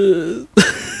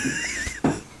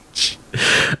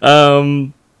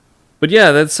 But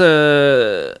yeah, that's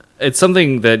it's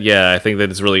something that I think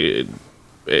that is really,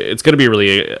 it's going to be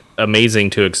really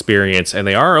amazing to experience, and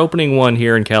they are opening one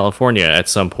here in California at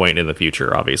some point in the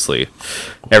future. Obviously,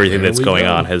 everything that's going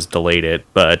on has delayed it,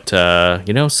 but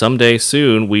someday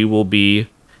soon we will be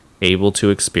able to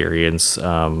experience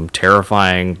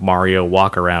terrifying Mario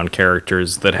walk-around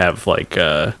characters that have like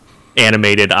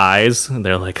animated eyes, and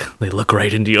they look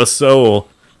right into your soul.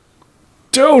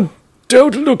 Don't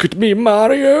look at me,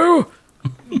 Mario.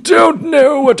 Don't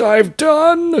know what I've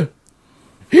done.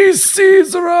 He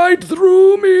sees right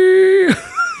through me.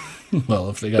 Well,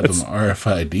 if they got them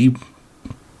RFID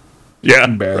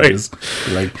badges,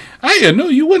 right. like, I know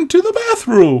you went to the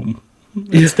bathroom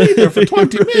and stayed there for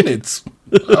 20 minutes.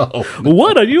 Oh,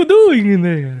 What are you doing in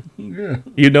there? yeah.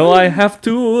 You know I have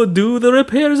to do the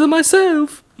repairs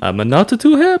myself. I'm not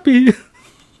too happy.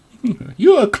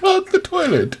 You clogged the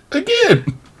toilet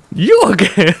again. You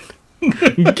again?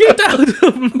 Get out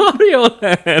of Mario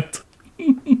Land.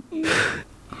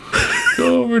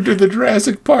 Go over to the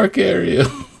Jurassic Park area.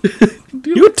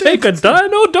 You take a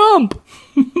dino dump.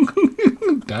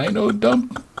 Dino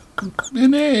dump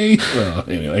in A. Well,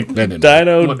 anyway, that didn't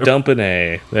Dino whatever. dump an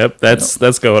A. Yep,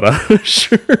 that's going on a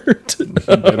shirt. You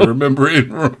better remember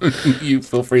it. You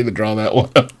feel free to draw that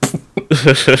one up.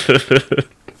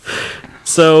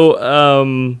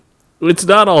 So, it's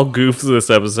not all goofs this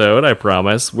episode, I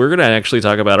promise. We're going to actually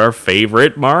talk about our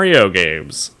favorite Mario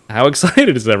games. How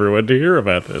excited is everyone to hear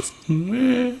about this?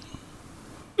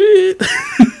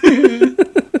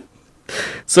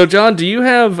 So, John, do you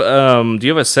have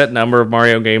a set number of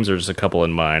Mario games or just a couple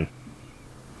in mind?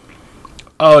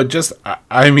 Oh,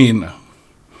 I mean,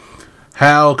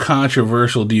 how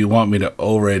controversial do you want me to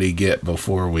already get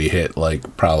before we hit,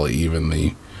 like, probably even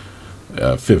the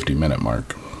 50-minute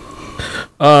mark?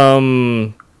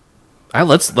 Let's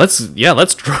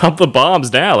drop the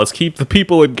bombs now. Let's keep the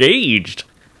people engaged.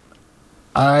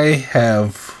 I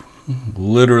have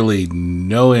literally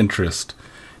no interest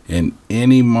in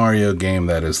any Mario game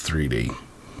that is 3D.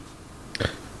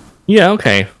 Yeah,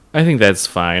 okay. I think that's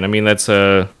fine. I mean,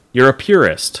 you're a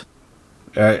purist.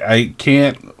 I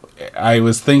can't. I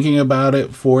was thinking about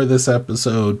it for this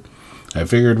episode. I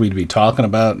figured we'd be talking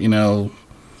about,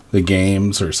 the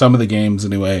games, or some of the games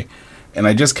anyway. And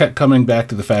I just kept coming back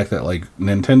to the fact that, like,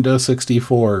 Nintendo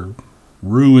 64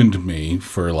 ruined me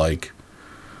for, like,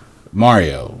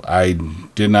 Mario. I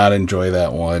did not enjoy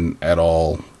that one at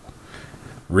all.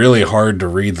 Really hard to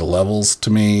read the levels to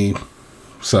me.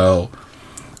 So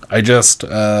I just,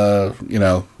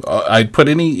 I'd put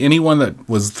anyone that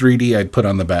was 3D, I'd put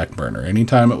on the back burner.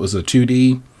 Anytime it was a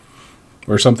 2D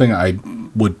or something, I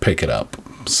would pick it up.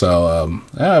 So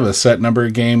I have a set number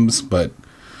of games, but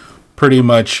pretty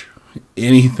much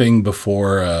anything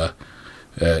before the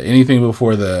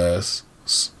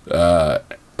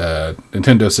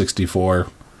Nintendo 64,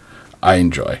 I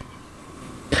enjoy.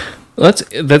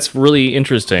 That's really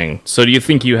interesting. So, do you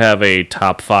think you have a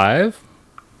top 5?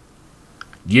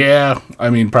 Yeah,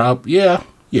 I mean, yeah,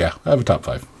 I have a top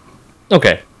 5.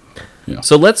 Okay. Yeah.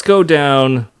 So let's go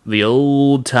down the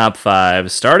old top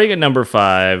 5, starting at number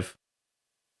 5.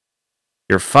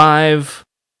 Your 5th.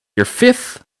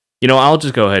 I'll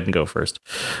just go ahead and go first.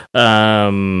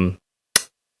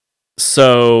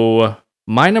 So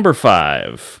my number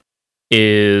 5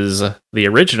 is the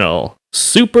original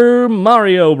Super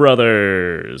Mario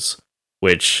Brothers,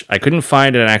 which I couldn't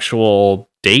find an actual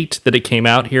date that it came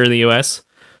out here in the US,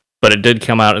 but it did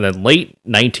come out in the late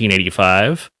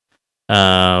 1985.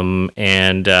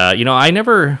 I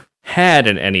never had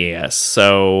an NES,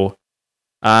 so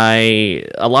I'm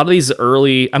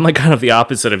like kind of the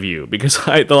opposite of you, because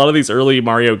a lot of these early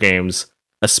Mario games,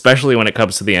 especially when it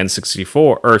comes to the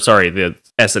the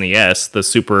SNES, the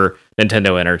Super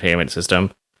Nintendo Entertainment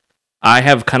System, I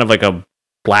have kind of like a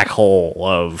black hole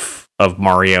of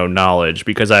Mario knowledge,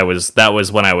 because that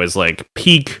was when I was like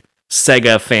peak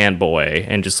Sega fanboy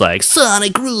and just like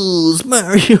Sonic rules,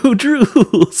 Mario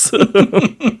rules.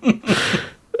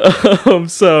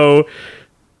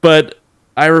 But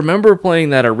I remember playing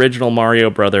that original Mario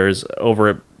Brothers over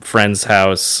at a friend's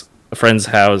house,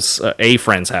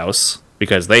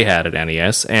 because they had an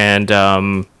NES, and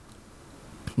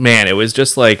man, it was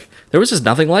just like there was just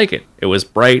nothing like it. It was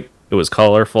bright, it was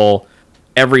colorful,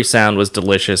 every sound was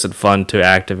delicious and fun to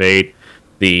activate.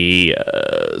 The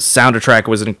soundtrack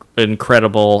was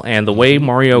incredible, and the way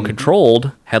Mario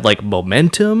controlled had like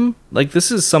momentum. Like, this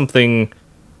is something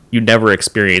you never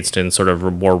experienced in sort of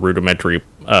more rudimentary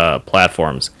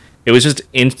platforms. It was just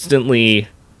instantly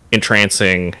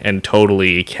entrancing and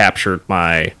totally captured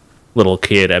my little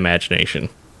kid imagination.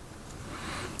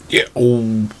 Yeah,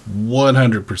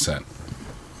 100%.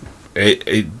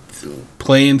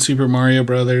 Playing Super Mario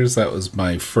Brothers, that was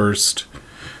my first.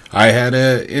 I had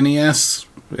a NES,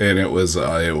 and it was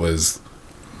the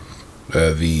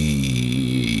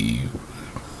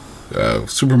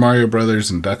Super Mario Brothers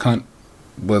and Duck Hunt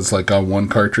was like on one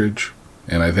cartridge,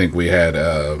 and I think we had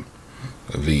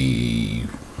the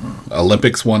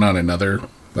Olympics one on another.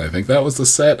 I think that was the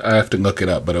set. I have to look it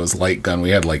up, but it was Light Gun. We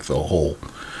had like the whole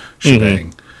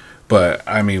shebang. But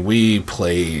I mean, we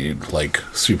played like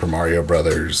Super Mario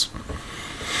Brothers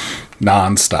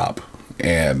nonstop,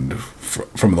 and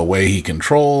from the way he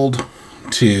controlled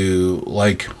to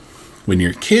like when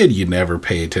you're a kid, you never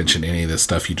pay attention to any of this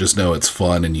stuff. You just know it's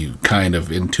fun, and you kind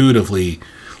of intuitively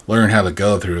learn how to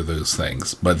go through those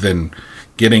things. But then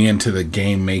getting into the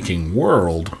game making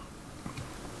world,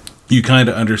 you kind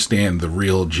of understand the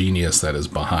real genius that is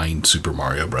behind Super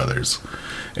Mario Brothers,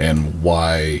 and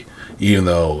why, even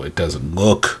though it doesn't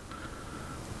look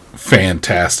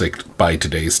fantastic by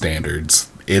today's standards,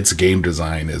 its game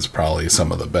design is probably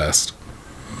some of the best.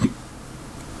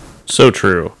 So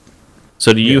true.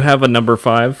 So do you have a number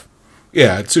 5?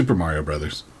 Yeah, it's Super Mario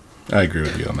Brothers. I agree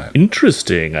with you on that.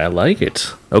 Interesting. I like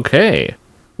it. Okay.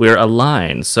 We're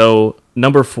aligned. So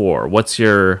number 4, what's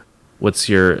your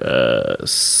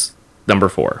number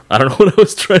 4? I don't know what I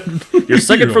was trying. You're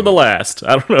second from the last.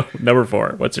 I don't know. Number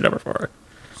 4. What's your number 4?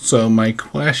 So my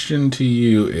question to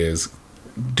you is,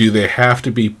 do they have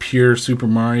to be pure Super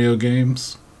Mario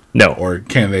games? No. Or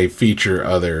can they feature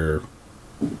other...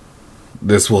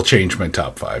 This will change my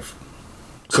top 5.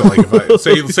 So like if I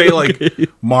say like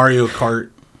Mario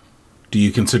Kart, do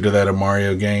you consider that a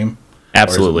Mario game?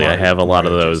 Absolutely. I have a lot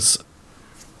of those.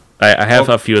 I have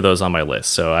a few of those on my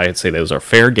list, so I'd say those are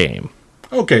fair game.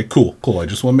 Okay, cool. I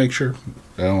just want to make sure.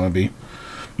 I don't want to be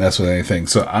mess with anything.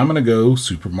 So I'm going to go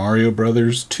Super Mario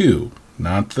Brothers 2.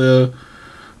 Not the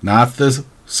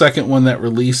second one that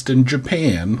released in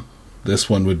Japan. This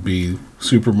one would be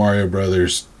Super Mario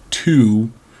Brothers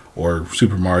 2 or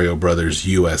Super Mario Brothers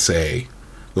USA.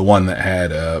 The one that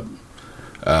had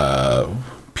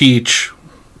Peach,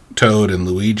 Toad, and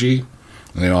Luigi.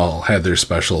 And they all had their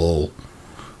special,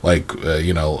 like,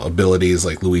 abilities.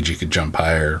 Like Luigi could jump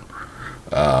higher.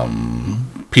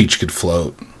 Peach could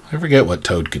float. I forget what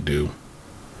Toad could do.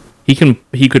 He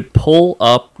could pull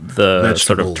up the Vegetables.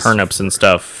 sort of turnips and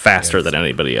stuff faster than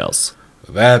anybody else.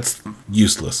 That's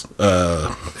useless.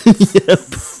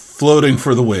 Floating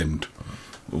for the wind.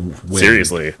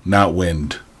 Seriously. Not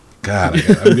wind. God,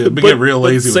 I'm going to get real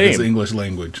lazy with this English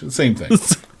language. Same thing.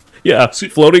 Yeah,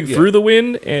 floating through the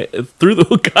wind, through the...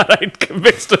 God, I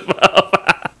mixed them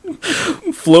up.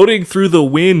 Floating through the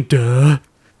wind,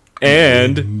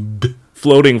 and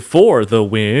floating for the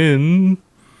wind.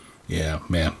 Yeah,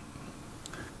 man.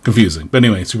 Confusing. But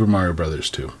anyway, Super Mario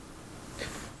Brothers 2.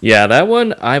 Yeah, that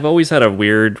one, I've always had a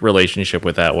weird relationship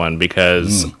with that one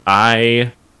because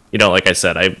like I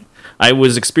said, I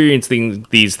was experiencing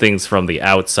these things from the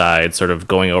outside, sort of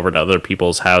going over to other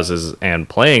people's houses and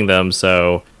playing them,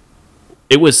 so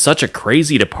it was such a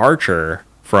crazy departure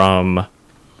from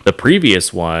the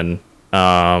previous one.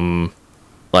 None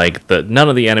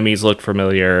of the enemies looked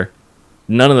familiar.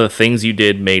 None of the things you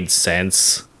did made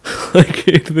sense. Like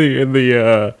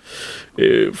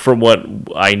from what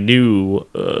I knew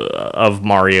of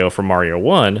Mario from Mario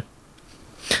 1.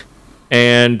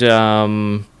 And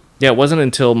it wasn't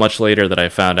until much later that I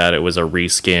found out it was a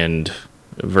reskinned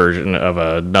version of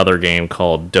another game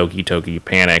called Doki Doki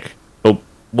Panic. But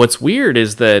what's weird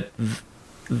is that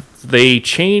they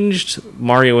changed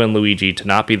Mario and Luigi to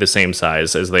not be the same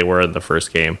size as they were in the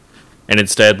first game. And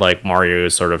instead, like, Mario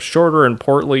is sort of shorter and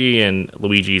portly, and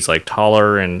Luigi's, like,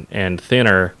 taller and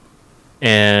thinner.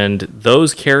 And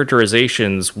those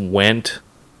characterizations followed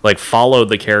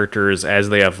the characters as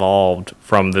they evolved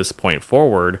from this point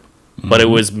forward. But it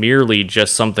was merely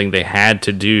just something they had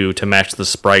to do to match the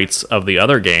sprites of the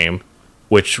other game,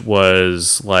 which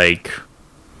was, like,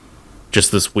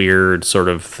 just this weird sort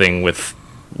of thing with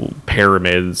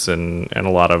pyramids and a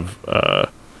lot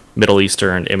of Middle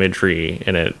Eastern imagery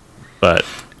in it. But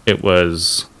it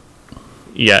was...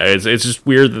 Yeah, it's just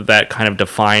weird that kind of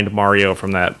defined Mario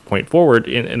from that point forward,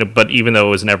 but even though it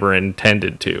was never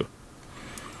intended to.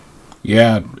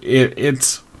 Yeah,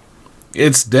 it's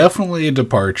It's definitely a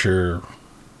departure.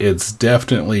 It's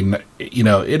definitely,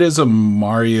 it is a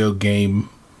Mario game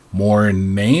more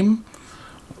in name,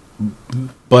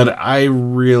 but I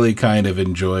really kind of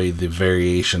enjoy the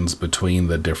variations between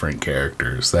the different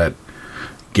characters. That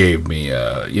gave me,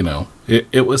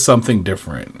 it was something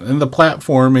different. And the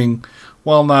platforming,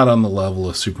 while not on the level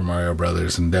of Super Mario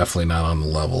Brothers and definitely not on the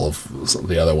level of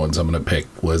the other ones I'm going to pick,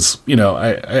 was,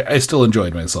 I still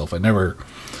enjoyed myself. I never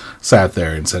sat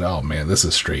there and said, oh man, this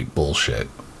is straight bullshit.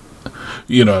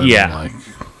 You know what Yeah. I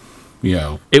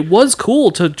mean? It was cool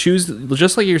to choose,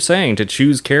 just like you're saying, to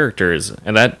choose characters,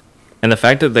 and the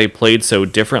fact that they played so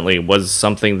differently was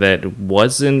something that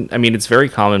wasn't. I mean, it's very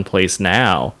commonplace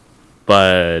now,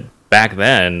 but back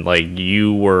then, like,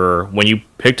 when you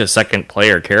picked a second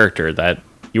player character, that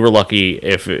you were lucky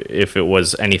if it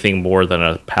was anything more than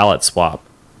a palette swap.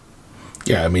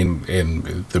 Yeah, I mean,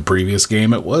 in the previous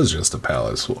game, it was just a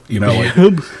palace.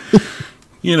 And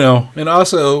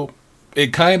also,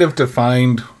 it kind of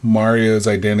defined Mario's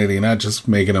identity, not just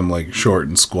making him, like, short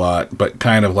and squat, but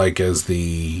kind of like as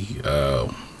the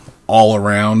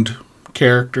all-around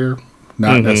character.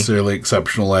 Not necessarily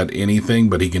exceptional at anything,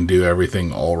 but he can do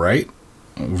everything all right.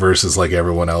 Versus, like,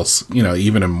 everyone else,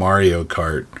 even in Mario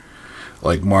Kart,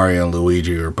 like, Mario and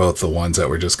Luigi are both the ones that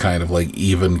were just kind of, like,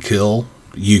 even kill.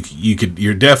 You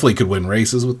definitely could win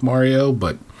races with Mario,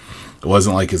 but it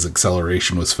wasn't like his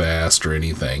acceleration was fast or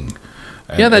anything.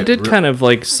 And Yeah, that did kind of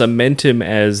like cement him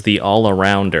as the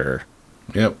all-arounder.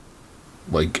 Yep.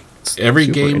 Like every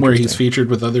super game where he's interesting. featured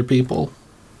with other people,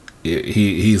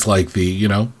 he's like the,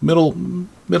 middle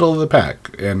of the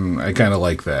pack, and I kind of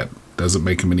like that. Doesn't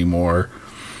make him any more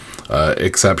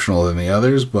exceptional than the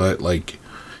others, but like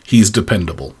he's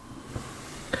dependable.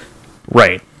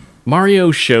 Right. Mario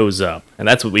shows up, and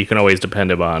that's what we can always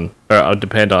depend on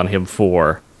him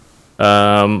for.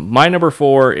 My number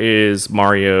 4 is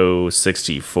Mario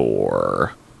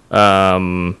 64.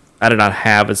 I did not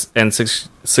have an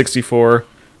N64,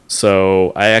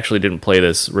 so I actually didn't play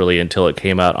this really until it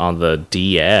came out on the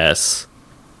DS.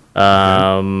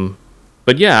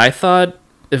 But yeah, I thought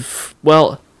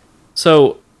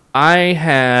so I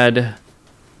had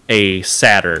a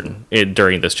Saturn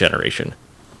during this generation.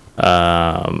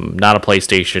 Not a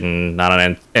PlayStation, not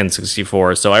an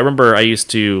N64. So I remember I used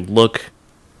to look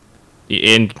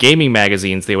in gaming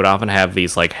magazines. They would often have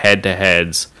these like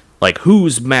head-to-heads, like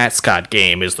whose mascot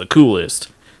game is the coolest.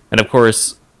 And of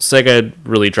course, Sega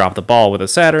really dropped the ball with the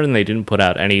Saturn. They didn't put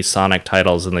out any Sonic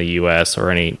titles in the US or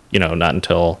any, not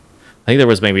until I think there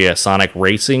was maybe a Sonic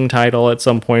Racing title at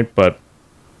some point, but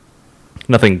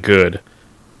nothing good.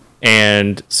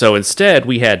 And so instead,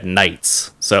 we had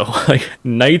Nights. So, like,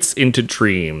 Nights into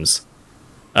Dreams,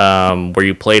 where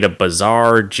you played a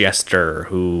bizarre jester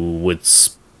who would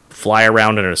fly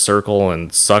around in a circle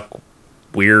and suck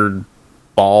weird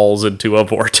balls into a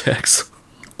vortex.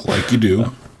 Like you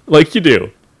do. Like you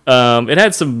do. It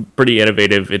had some pretty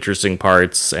innovative, interesting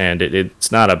parts, and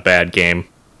it's not a bad game.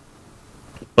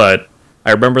 But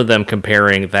I remember them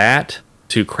comparing that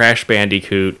to Crash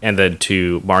Bandicoot and then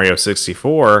to Mario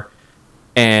 64,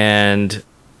 and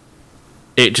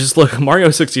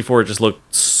Mario 64 just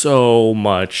looked so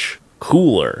much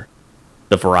cooler.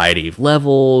 The variety of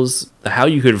levels, how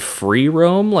you could free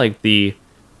roam, like the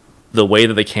way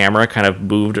that the camera kind of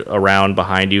moved around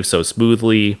behind you so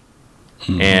smoothly,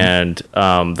 and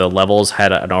the levels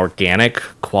had an organic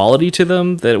quality to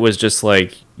them that was just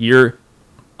like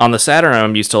on the Saturn.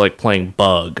 I'm used to like playing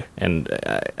Bug, and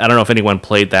I don't know if anyone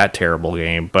played that terrible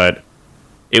game, but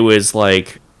it was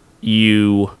like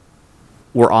you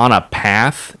were on a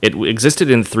path. It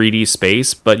existed in 3D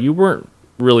space, but you weren't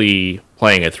really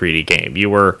playing a 3D game.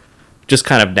 You were just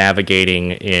kind of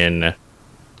navigating in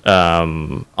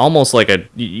almost like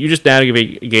you just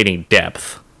navigating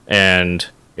depth, and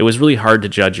it was really hard to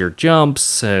judge your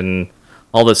jumps and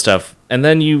all this stuff. And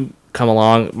then you come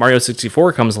along, Mario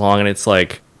 64 comes along, and it's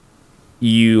like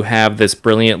you have this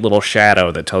brilliant little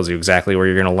shadow that tells you exactly where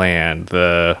you're going to land.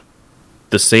 The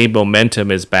same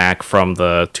momentum is back from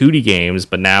the 2D games,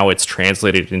 but now it's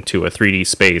translated into a 3D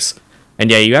space. And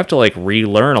yeah, you have to like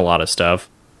relearn a lot of stuff.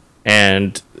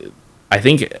 And I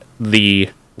think the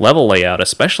level layout,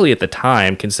 especially at the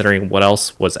time, considering what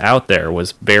else was out there,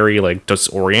 was very like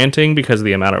disorienting because of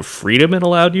the amount of freedom it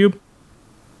allowed you.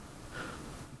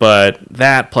 But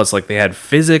that, plus like they had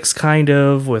physics kind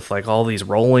of with like all these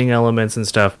rolling elements and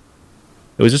stuff.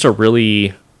 It was just a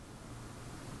really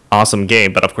awesome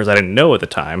game, but of course I didn't know at the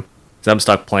time. So I'm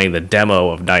stuck playing the demo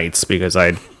of Nights because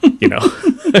I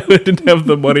didn't have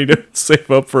the money to save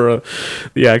up for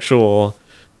the actual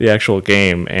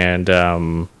game, and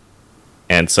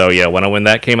And so, yeah, when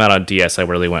that came out on DS, I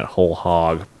really went whole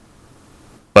hog.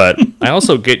 But I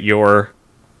also get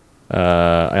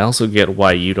I also get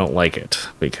why you don't like it,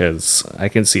 because I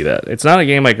can see that. It's not a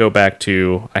game I go back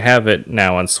to. I have it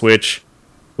now on Switch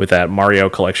with that Mario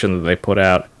collection that they put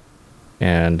out,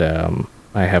 and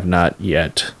I have not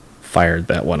yet fired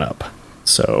that one up.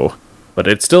 So, but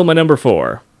it's still my number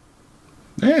 4.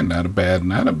 Not a bad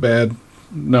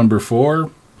number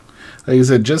 4. Like I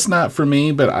said, just not for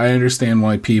me, but I understand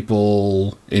why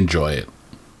people enjoy it.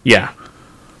 Yeah.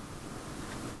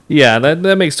 Yeah,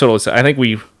 that makes total sense. I think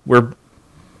we're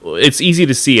it's easy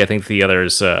to see, I think, the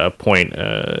other's point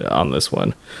on this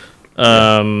one.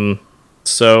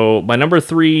 So my number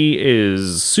 3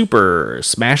 is Super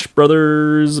Smash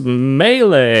Brothers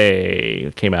Melee.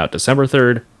 It came out December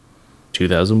 3rd,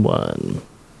 2001.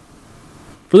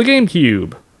 For the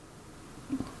GameCube.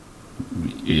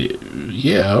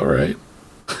 Yeah, all right.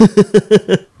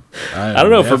 I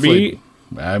don't know, for me...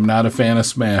 I'm not a fan of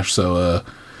Smash, so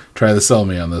try to sell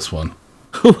me on this one.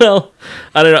 Well,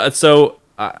 I don't know. So,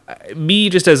 me,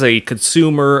 just as a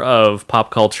consumer of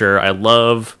pop culture, I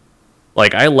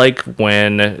like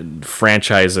when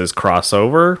franchises cross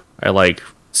over. I like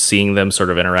seeing them sort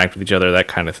of interact with each other. That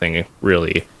kind of thing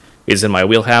really is in my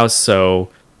wheelhouse. So,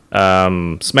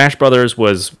 Smash Brothers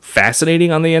was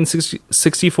fascinating on the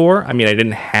N64. I mean, I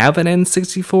didn't have an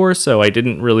N64, so I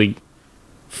didn't really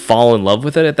fall in love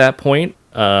with it at that point.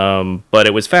 But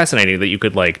it was fascinating that you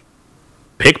could like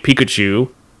pick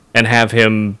Pikachu and have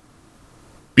him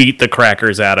beat the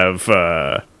crackers out of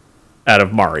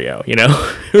Mario, you know?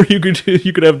 Or you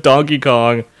could have Donkey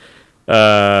Kong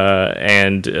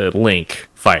and Link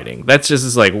fighting. That's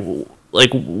just like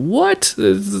what?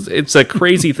 It's a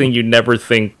crazy thing you never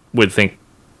would think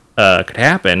could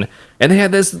happen. And they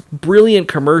had this brilliant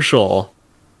commercial.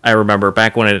 I remember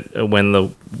back when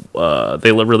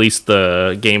they released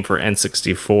the game for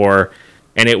N64,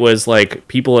 and it was like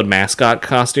people in mascot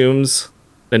costumes,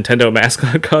 Nintendo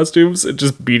mascot costumes, and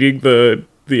just beating the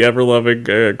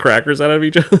ever-loving crackers out of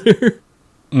each other.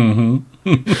 Mm-hmm.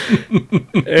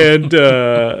 And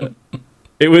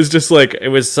it was just like, it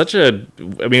was such a...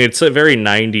 I mean, it's a very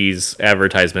 90s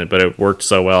advertisement, but it worked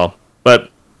so well.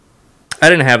 But I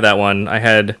didn't have that one. I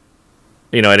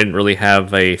didn't really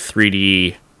have a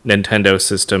 3D Nintendo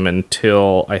system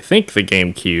until, I think, the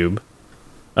GameCube.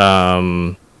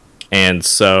 And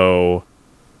so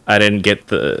I didn't get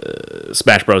the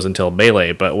Smash Bros. Until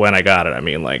Melee, but when I got it, I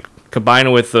mean, like,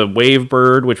 combined with the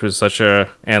Wavebird, which was or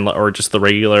just the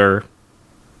regular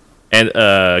and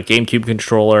GameCube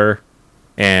controller,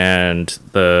 and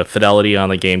the fidelity on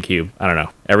the GameCube, I don't know,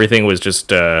 everything was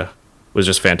just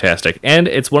fantastic. And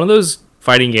it's one of those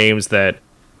fighting games that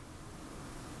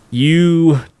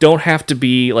you don't have to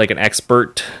be like an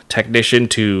expert technician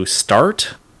to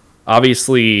start.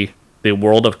 Obviously, the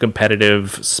world of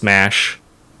competitive Smash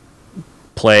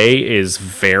play is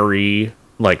very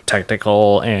like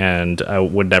technical, and I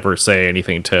would never say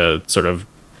anything to sort of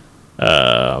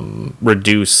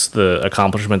reduce the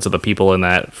accomplishments of the people in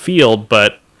that field,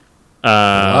 but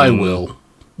I will.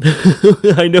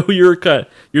 I know you're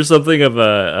something of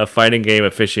a fighting game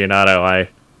aficionado.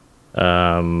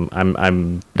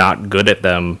 I'm not good at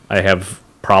them. I have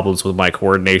problems with my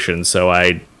coordination, so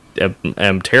I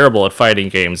am terrible at fighting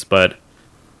games. But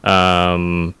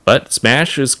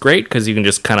Smash is great because you can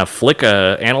just kind of flick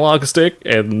a analog stick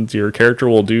and your character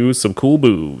will do some cool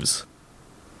moves.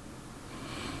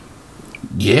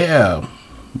 Yeah,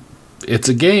 it's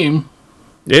a game.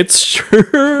 It sure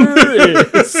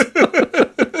is.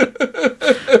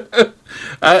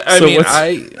 I'm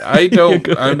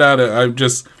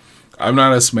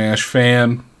not a Smash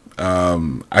fan.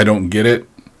 I don't get it.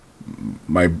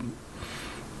 My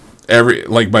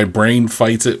brain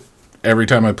fights it every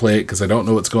time I play it because I don't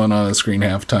know what's going on the screen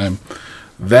half time.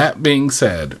 That being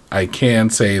said, I can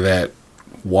say that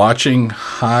watching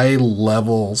high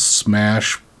level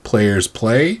Smash players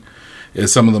play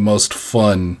is some of the most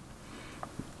fun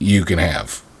you can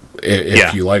have.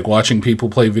 If you like watching people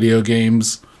play video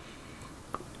games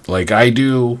like I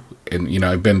do, and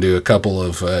I've been to a couple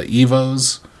of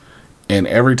Evos, and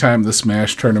every time the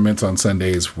Smash tournaments on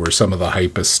Sundays were some of the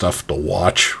hypest stuff to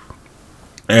watch.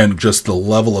 And just the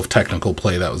level of technical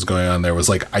play that was going on there was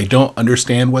like, I don't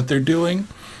understand what they're doing,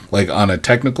 like on a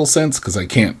technical sense, because I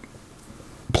can't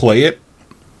play it.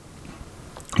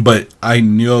 But I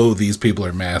know these people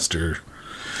are masters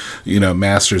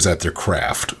at their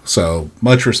craft. So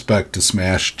much respect to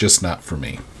Smash, just not for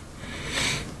me.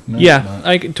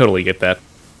 I can totally get that.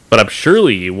 But I'm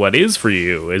surely what is for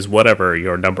you is whatever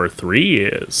your number 3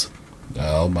 is.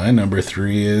 Well, my number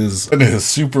 3 is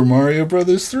Super Mario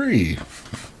Brothers 3.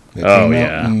 It Oh, came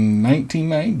yeah. out in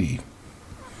 1990.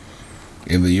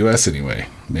 In the U.S. anyway.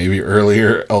 Maybe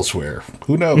earlier elsewhere.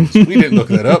 Who knows? We didn't look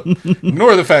that up.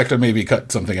 Ignore the fact I maybe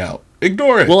cut something out.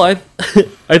 Ignore it. Well, I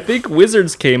think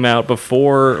Wizards came out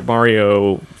before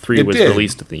Mario 3 It was did.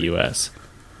 released in the US.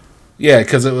 Yeah,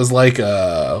 because it was like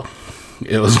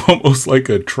it was almost like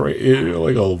like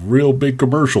a real big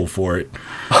commercial for it.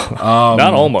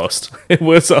 Not almost. It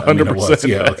was 100%. I mean, it was,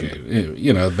 yeah, okay.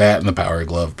 You know, that and the Power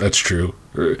Glove. That's true.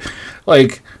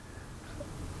 Like,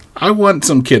 I want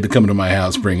some kid to come to my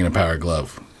house bringing a Power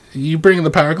Glove. You bringing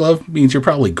the Power Glove means you're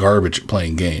probably garbage at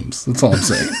playing games. That's all I'm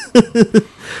saying.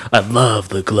 I love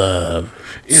the glove.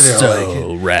 They're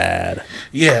So rad.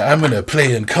 Yeah, I'm going to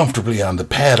play uncomfortably on the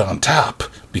pad on top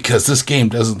because this game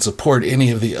doesn't support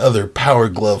any of the other Power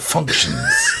Glove functions.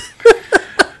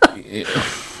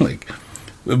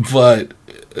 But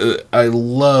I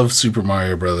love Super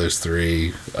Mario Brothers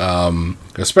 3,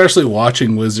 especially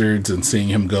watching Wizards and seeing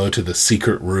him go to the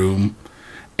secret room,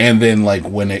 and then like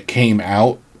when it came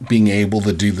out, being able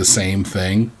to do the same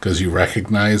thing because you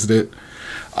recognized it.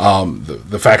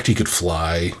 The fact he could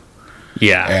fly.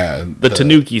 Yeah. And the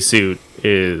Tanuki suit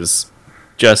is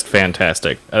just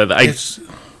fantastic. I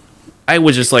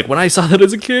was just like, when I saw that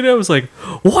as a kid, I was like,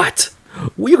 what?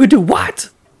 You could do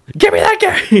what? Give me that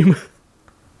game.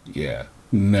 Yeah.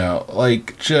 No,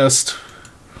 like just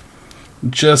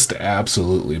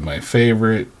absolutely my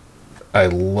favorite. I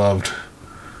loved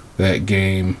that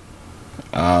game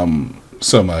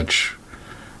so much,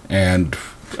 and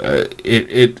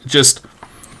it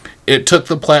took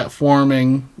the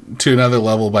platforming to another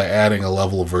level by adding a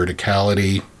level of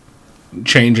verticality,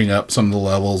 changing up some of the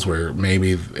levels where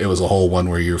maybe it was a whole one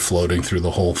where you're floating through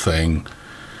the whole thing,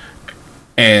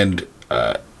 and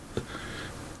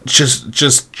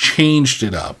just changed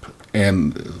it up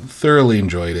and thoroughly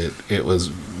enjoyed it. It was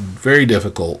very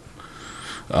difficult,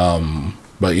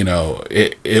 but you know,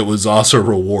 it was also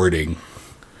rewarding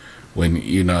when,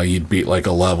 you know, you'd beat like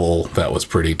a level that was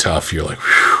pretty tough. You're like,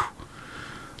 whew,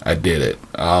 I did it.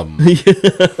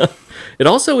 It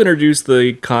also introduced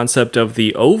the concept of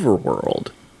the overworld,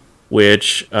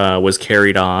 which was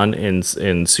carried on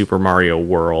in Super Mario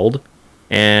World.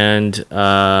 And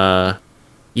yeah,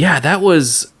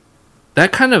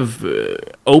 that kind of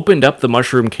opened up the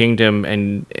Mushroom Kingdom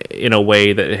and in a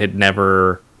way that it had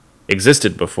never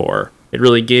existed before. It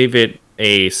really gave it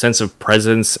a sense of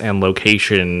presence and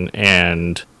location,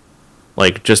 and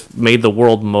like just made the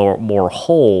world more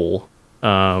whole.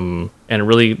 And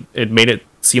really, it made it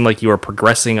seem like you were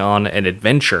progressing on an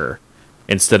adventure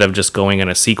instead of just going in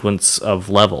a sequence of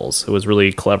levels. It was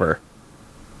really clever.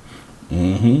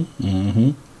 I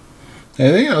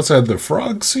think it also had the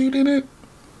frog suit in it.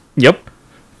 Yep.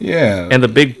 Yeah. And the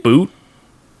big boot.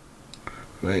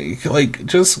 Like,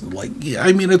 just like, yeah,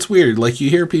 I mean, it's weird. Like, you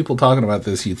hear people talking about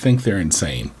this, you think they're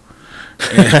insane.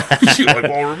 And you're like,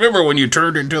 well, remember when you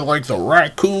turned into like the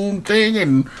raccoon thing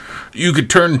and you could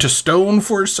turn into stone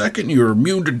for a second, you were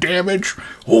immune to damage?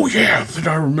 Oh yeah, then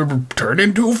I remember turning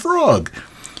into a frog.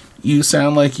 You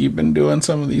sound like you've been doing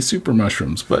some of these super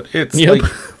mushrooms, but it's Yep.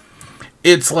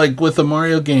 it's like with the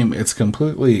Mario game, it's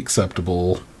completely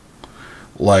acceptable.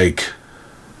 Like,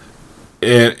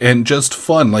 and just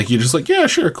fun. Like, you're just like, yeah,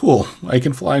 sure, cool, I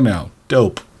can fly now,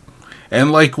 dope.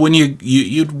 And like when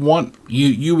you'd want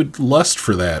you would lust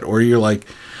for that, or you're like,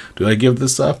 do I give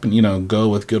this up and, you know, go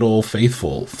with good old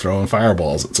faithful throwing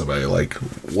fireballs at somebody? Like,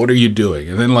 what are you doing?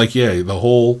 And then like, yeah, the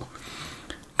whole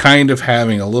kind of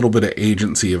having a little bit of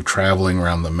agency of traveling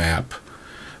around the map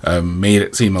made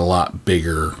it seem a lot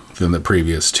bigger than the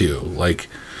previous two. Like,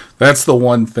 that's the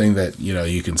one thing that, you know,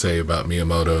 you can say about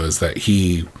Miyamoto is that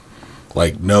he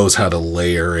like knows how to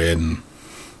layer in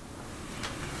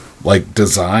like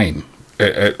design.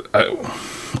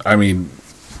 I mean,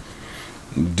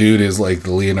 dude is like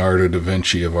the Leonardo da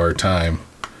Vinci of our time.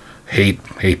 Hate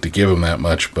to give him that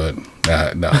much, but no,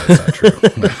 that's not true.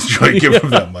 Try to give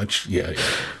him that much. Yeah.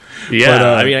 Yeah,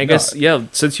 But, I mean, I guess, yeah,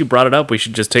 since you brought it up, we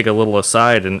should just take a little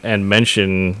aside and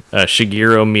mention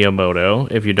Shigeru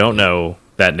Miyamoto. If you don't know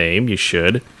that name, you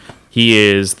should. He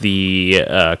is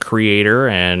the creator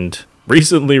and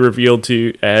recently revealed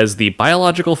to as the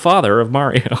biological father of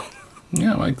Mario.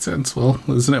 Yeah, makes sense. Well,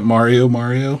 isn't it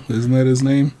Mario? Isn't that his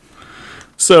name?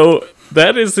 So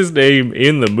that is his name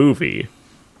in the movie.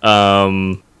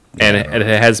 And it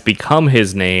has become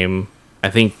his name. I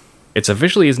think it's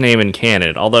officially his name in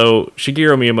canon. Although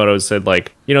Shigeru Miyamoto said,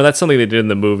 like, you know, that's something they did in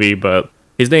the movie, but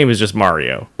his name is just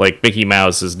Mario. Like, Mickey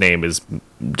Mouse's name is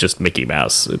just Mickey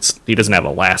Mouse. He doesn't have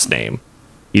a last name.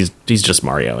 He's just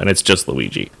Mario, and it's just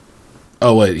Luigi.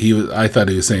 Oh wait, I thought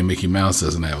he was saying Mickey Mouse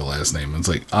doesn't have a last name. It's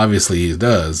like, obviously he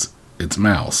does. It's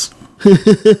mouse.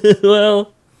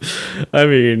 Well, I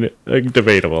mean,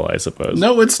 debatable, I suppose.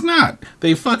 No, it's not.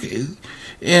 They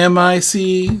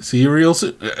MIC cereal.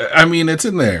 I mean, it's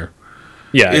in there.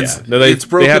 Yeah, It's- yeah. it's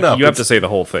broken up. You have to say the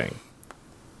whole thing.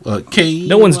 K.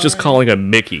 No one's just calling him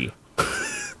Mickey.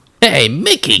 Hey,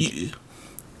 Mickey.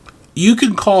 You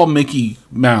can call Mickey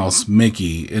Mouse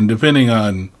Mickey, and depending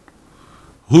on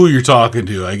who you're talking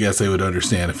to, I guess they would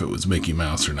understand if it was Mickey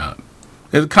Mouse or not.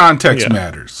 Context Yeah.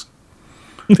 matters.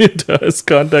 It does.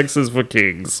 Context is for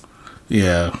kings.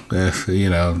 Yeah, we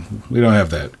don't have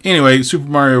that. Anyway, Super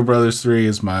Mario Brothers 3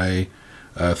 is my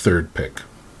third pick.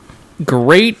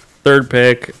 Great third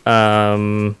pick.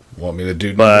 Want me to do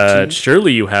number But two?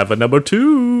 surely you have a number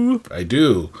 2. I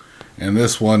do. And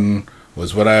this one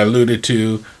was what I alluded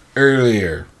to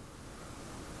earlier.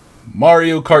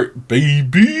 Mario Kart,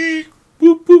 baby!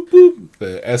 Boop, boop, boop.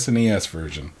 The SNES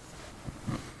version.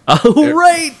 Oh,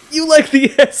 right. You like the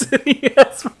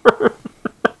SNES version.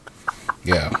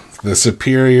 Yeah, the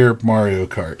superior Mario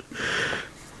Kart.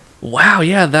 Wow,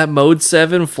 yeah, that Mode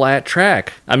 7 flat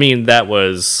track. I mean, that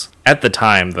was, at the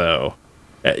time, though,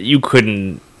 you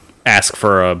couldn't ask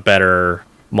for a better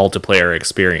multiplayer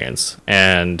experience.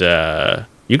 And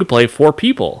you could play 4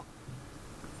 people.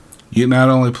 You not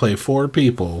only play 4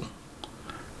 people,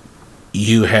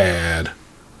 you had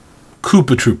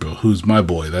Koopa Troopa, who's my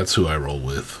boy. That's who I roll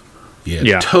with. You had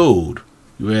Yeah. Toad.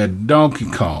 You had Donkey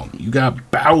Kong. You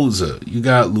got Bowser. You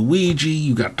got Luigi.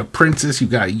 You got the princess. You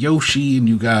got Yoshi. And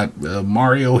you got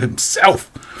Mario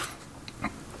himself.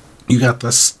 You got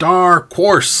the Star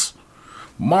Course.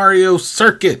 Mario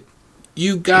Circuit.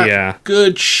 You got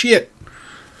good shit.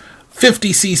 50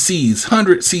 cc's,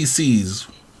 100 cc's.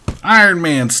 Iron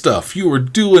Man stuff. You were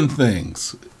doing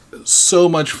things. So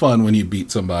much fun when you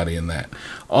beat somebody in that.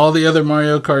 All the other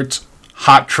Mario Karts,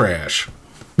 hot trash.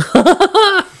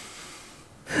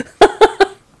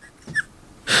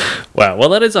 Wow, well,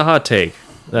 that is a hot take.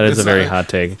 That is It's a very not- hot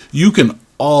take. You can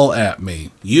all at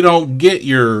me. You don't get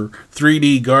your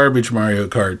 3D garbage Mario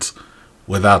Karts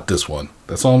without this one.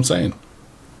 That's all I'm saying.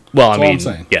 Well, That's I all I'm mean,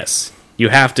 saying. yes, you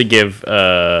have to give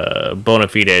bona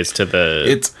fides to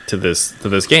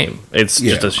this game. It's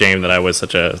just Yeah. a shame that I was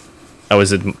a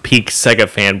peak Sega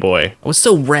fanboy. I was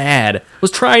so rad. I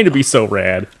was trying to be so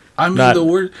rad. I mean, Not- the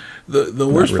worst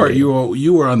part, really.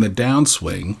 you were on the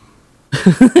downswing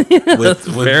with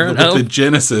fair enough. the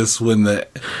Genesis when the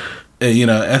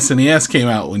SNES came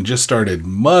out, when just started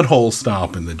mudhole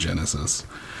stomping the Genesis.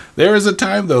 There was a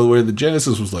time though where the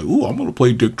Genesis was like, "Ooh, I'm gonna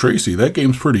play Dick Tracy. That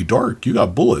game's pretty dark. You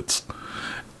got bullets."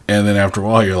 And then after a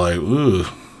while, you're like, "Ooh,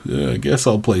 yeah, I guess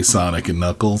I'll play Sonic and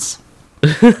Knuckles."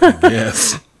 I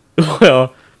guess.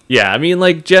 Well, yeah, I mean,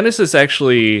 like, Genesis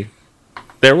actually,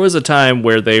 there was a time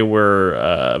where they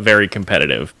were very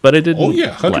competitive, but it didn't. Oh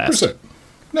yeah, 100%.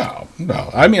 last. No.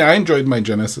 I mean, I enjoyed my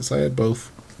Genesis. I had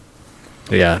both.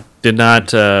 Yeah,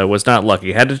 was not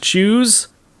lucky. Had to choose,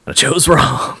 I chose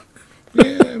wrong.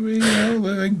 Yeah, I mean,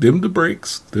 like dim to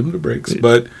breaks.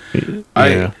 But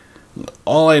Yeah.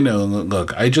 all I know,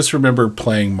 look, I just remember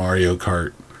playing Mario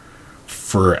Kart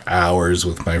for hours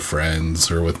with my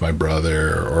friends or with my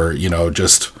brother, or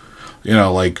just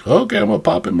like, okay, I'm gonna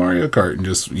pop in Mario Kart and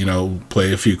just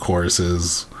play a few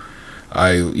courses.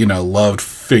 I loved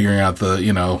figuring out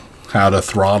the how to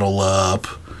throttle up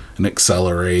and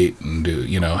accelerate and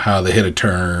do how to hit a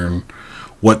turn,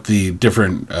 what the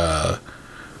different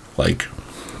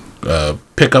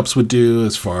pickups would do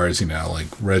as far as like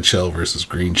red shell versus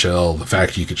green shell, the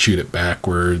fact you could shoot it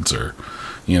backwards, or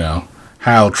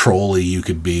how trolly you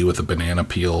could be with a banana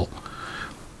peel.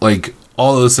 Like,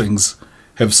 all those things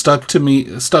have stuck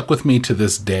with me to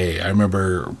this day. I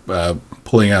remember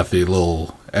pulling out the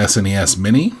little SNES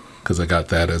Mini because I got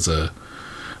that as a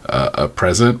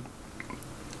present,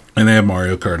 and they had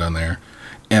Mario Kart on there,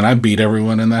 and I beat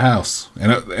everyone in the house.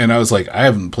 And I was like, I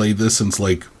haven't played this since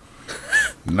like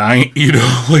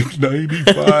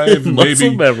 95, Muscle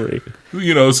maybe memory.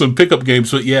 some pickup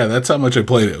games. But yeah, that's how much I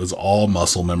played it. It was all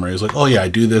muscle memory. I was like, oh yeah, I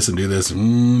do this and do this.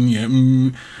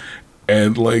 And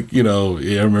like, I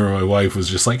remember my wife was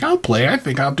just like, I'll play. I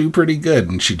think I'll do pretty good.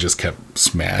 And she just kept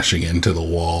smashing into the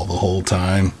wall the whole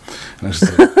time. And I was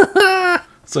just like,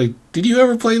 it's like, did you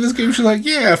ever play this game? She's like,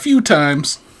 yeah, a few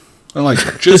times. I'm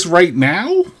like, just right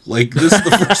now? Like, this is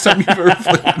the first time you've ever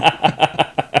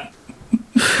played?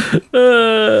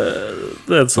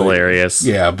 That's hilarious.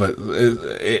 Yeah, but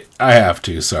I have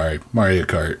to. Sorry. Mario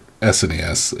Kart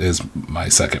SNES is my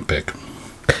second pick.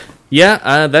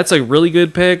 Yeah, that's a really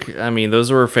good pick. I mean,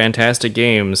 those were fantastic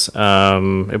games.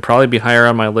 It'd probably be higher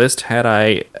on my list had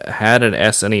I had an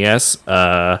SNES.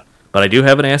 But I do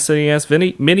have an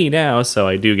SNES Mini now, so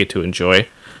I do get to enjoy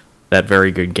that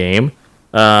very good game.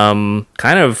 Kind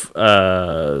of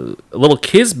a little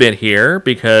kismet here,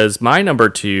 because my number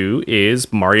 2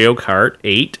 is Mario Kart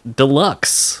 8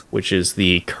 Deluxe, which is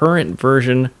the current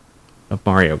version of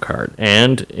Mario Kart.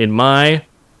 And in my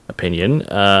opinion,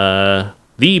 the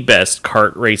best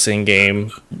kart racing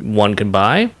game one can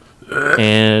buy,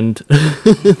 and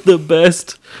the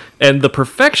best and the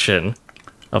perfection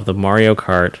of the Mario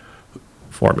Kart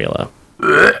formula.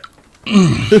 Sorry.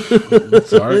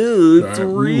 It's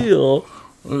real.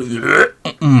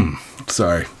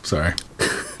 Sorry.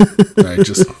 I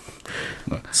just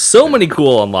So many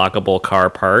cool unlockable car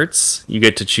parts. You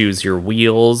get to choose your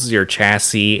wheels, your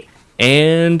chassis,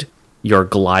 and your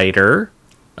glider.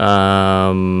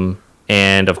 And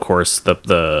of course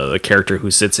the character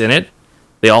who sits in it.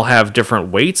 They all have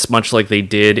different weights, much like they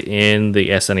did in the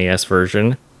SNES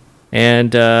version.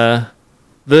 And the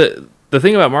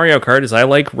thing about Mario Kart is I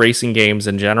like racing games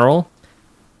in general,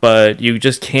 but you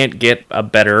just can't get a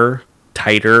better,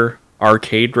 tighter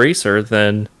arcade racer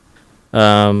than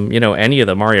any of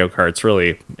the Mario Karts,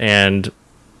 really. And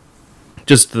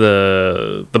just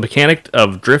the mechanic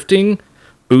of drifting,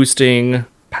 boosting,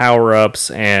 power-ups,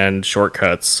 and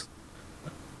shortcuts,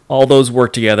 all those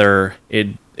work together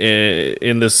in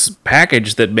this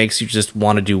package that makes you just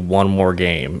want to do one more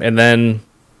game. And then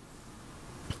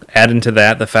add into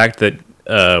that the fact that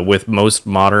with most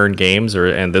modern games,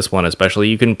 and this one especially,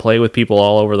 you can play with people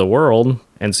all over the world,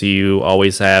 and so you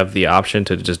always have the option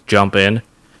to just jump in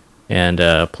and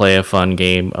play a fun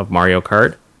game of Mario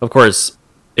Kart. Of course,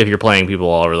 if you're playing people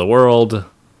all over the world,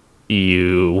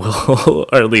 you will,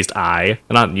 or at least I,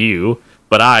 not you,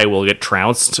 but I will get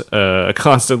trounced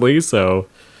constantly. So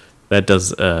that does,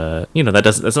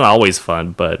 that's not always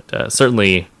fun, but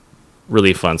certainly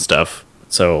really fun stuff.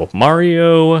 So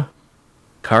Mario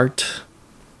Kart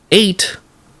 8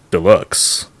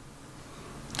 Deluxe.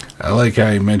 I like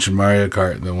how you mentioned Mario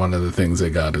Kart, and then one of the things they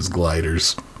got is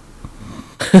gliders.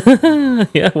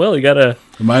 Yeah, well, you gotta.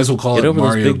 You might as well call Get it over those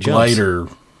Mario big jumps. Glider.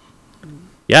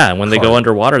 Yeah, and when they Kart. go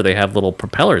underwater, they have little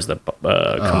propellers that come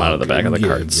out of the back of the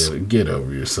carts. Get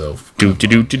over yourself. Do.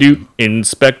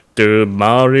 Inspector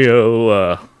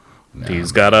Mario.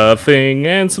 He's got a thing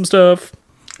and some stuff.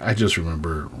 I just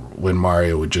remember when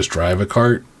Mario would just drive a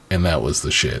cart, and that was the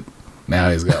shit.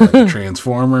 Now he's got like a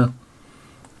transformer.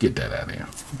 Get that out of here.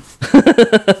 Get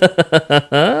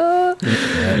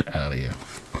that out of here.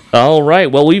 All right.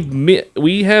 Well,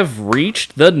 we have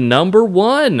reached the number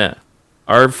 1,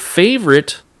 our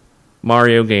favorite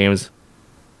Mario games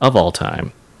of all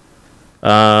time.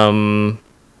 Hold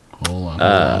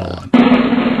on.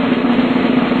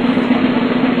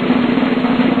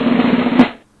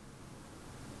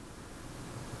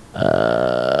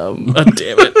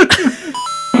 Damn it.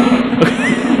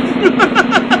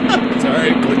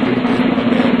 Sorry, I clicked it again. My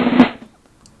bad.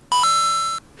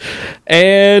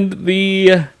 And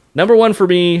the number 1 for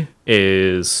me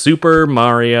is Super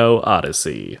Mario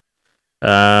Odyssey.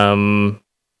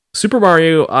 Super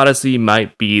Mario Odyssey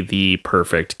might be the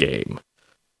perfect game.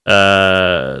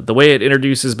 The way it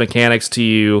introduces mechanics to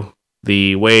you,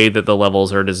 the way that the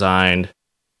levels are designed,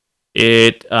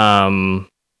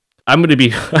 I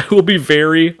will be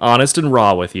very honest and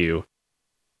raw with you.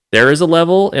 There is a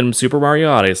level in Super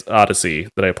Mario Odyssey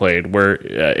that I played where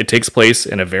it takes place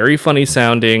in a very funny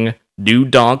sounding New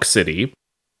Donk City,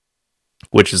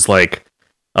 which is like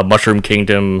a Mushroom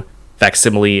Kingdom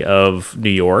facsimile of New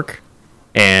York.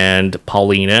 And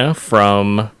Paulina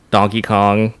from Donkey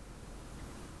Kong,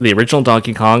 the original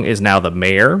Donkey Kong, is now the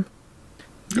mayor.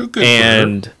 Good for her.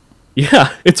 And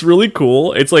yeah, it's really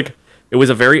cool. It's like, it was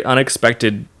a very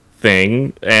unexpected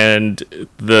thing, and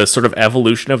the sort of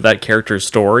evolution of that character's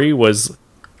story was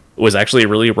actually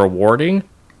really rewarding.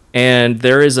 And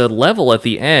there is a level at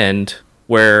the end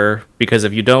where, because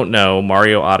if you don't know,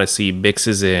 Mario Odyssey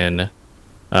mixes in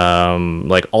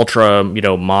like ultra,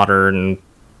 modern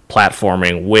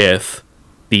platforming with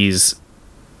these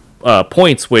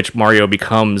points which Mario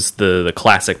becomes the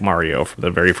classic Mario from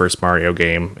the very first Mario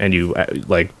game, and you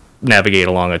like navigate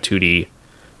along a 2D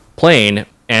plane,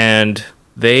 and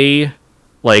they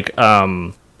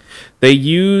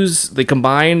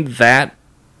combine that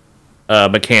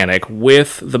mechanic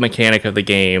with the mechanic of the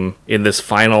game in this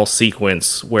final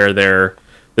sequence where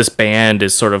this band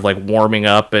is sort of like warming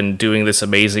up and doing this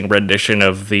amazing rendition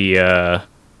of the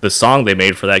song they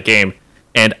made for that game,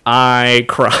 and I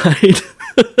cried.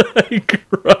 I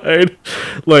cried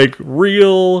like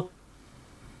real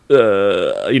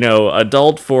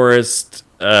adult Forrest,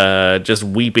 just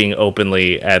weeping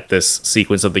openly at this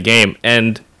sequence of the game.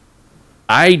 And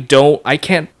I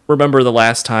can't remember the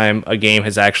last time a game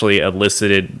has actually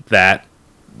elicited that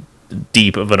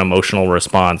deep of an emotional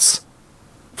response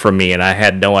from me, and I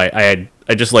had I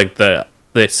just like the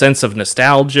sense of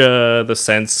nostalgia, the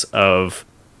sense of,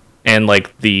 and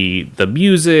like the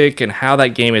music and how that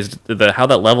game is, how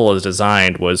that level is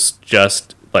designed was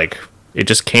just like, it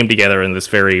just came together in this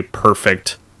very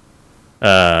perfect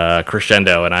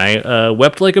crescendo, and I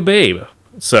wept like a babe.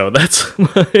 So that's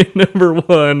my number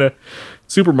one,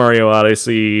 Super Mario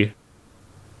Odyssey.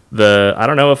 I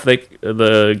don't know if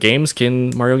Mario games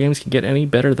can get any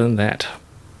better than that.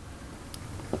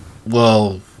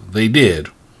 Well, they did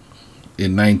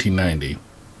in 1990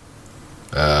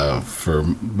 for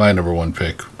my number one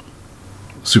pick,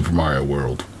 Super Mario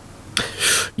World.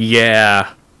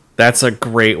 Yeah, that's a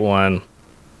great one.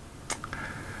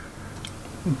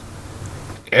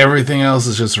 Everything else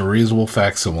is just a reasonable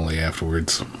facsimile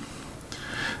afterwards.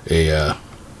 A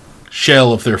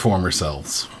shell of their former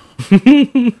selves.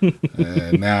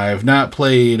 Now, I have not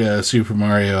played Super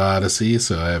Mario Odyssey,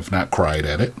 so I have not cried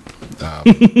at it.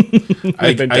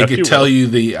 I could tell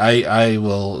you I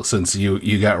will, since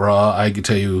you got Raw, I could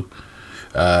tell you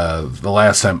the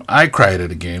last time I cried at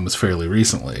a game was fairly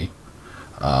recently.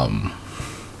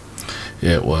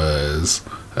 It was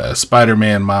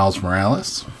Spider-Man Miles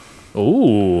Morales.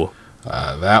 Ooh.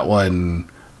 That one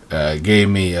gave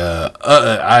me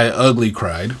I ugly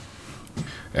cried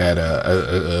at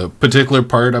a particular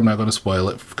part. I'm not going to spoil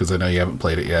it because I know you haven't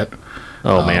played it yet.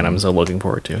 Oh man, I'm so looking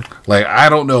forward to it. Like, I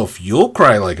don't know if you'll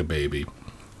cry like a baby,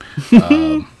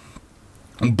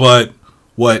 but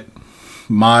what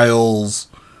Miles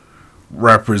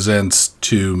represents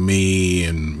to me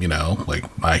and,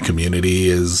 like my community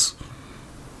is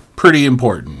pretty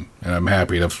important, and I'm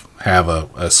happy to have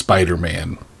a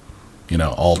Spider-Man,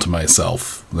 all to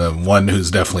myself, the one who's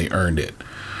definitely earned it.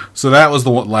 So that was the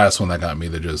last one that got me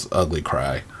to just ugly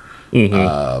cry.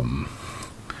 Mm-hmm.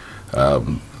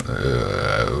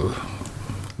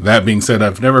 That being said,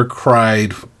 I've never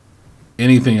cried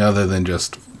anything other than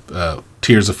just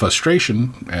tears of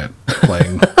frustration at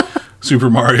playing Super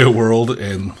Mario World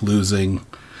and losing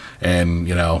and,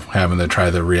 having to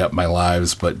try to re-up my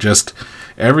lives. But just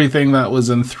everything that was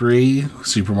in 3,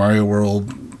 Super Mario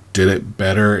World did it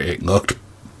better. It looked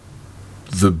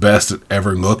the best it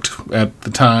ever looked at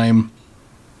the time.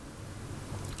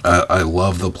 I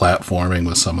love the platforming,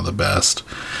 was some of the best.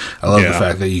 I love the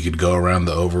fact that you could go around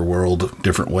the overworld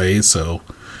different ways, so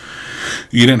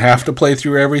you didn't have to play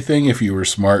through everything if you were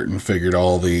smart and figured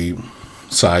all the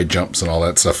side jumps and all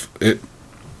that stuff. It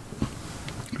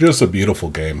just a beautiful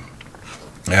game.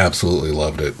 I absolutely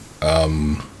loved it.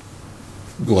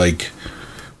 Like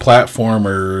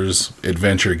platformers,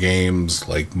 adventure games,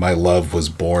 like my love was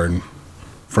born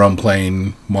from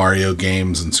playing Mario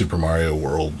games, and Super Mario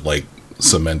World like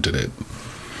cemented it.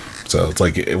 So it's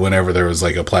like whenever there was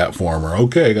like a platformer,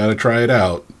 okay, I gotta try it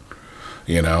out.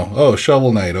 Oh,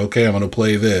 Shovel Knight, okay, I'm gonna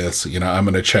play this. I'm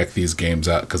gonna check these games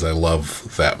out because I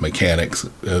love that mechanics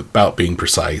about being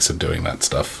precise and doing that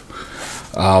stuff.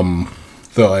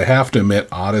 Though I have to admit,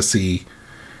 Odyssey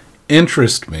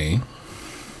interests me,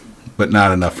 but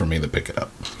not enough for me to pick it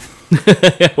up.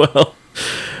 Well,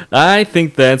 I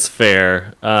think that's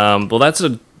fair. Well, that's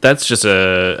just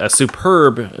a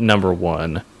superb number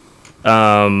one.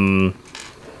 I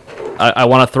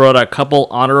want to throw out a couple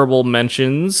honorable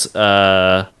mentions.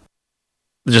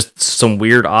 Just some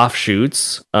weird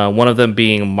offshoots. One of them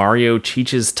being Mario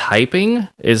teaches typing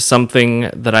is something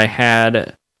that I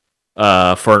had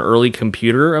for an early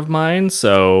computer of mine.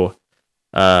 So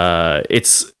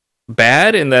it's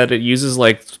bad in that it uses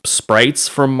like sprites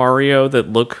from Mario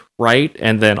that look right,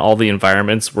 and then all the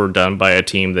environments were done by a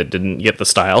team that didn't get the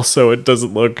style, so it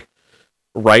doesn't look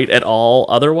right at all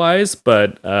otherwise.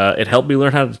 But it helped me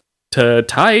learn how to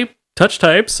touch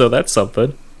type, so that's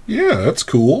something. Yeah, that's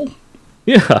cool.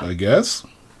 Yeah, I guess.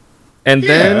 And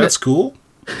then that's cool.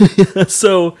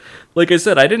 So, like I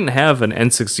said, I didn't have an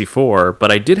N64,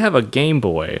 but I did have a Game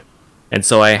Boy. And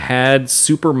so I had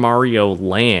Super Mario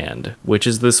Land, which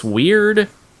is this weird...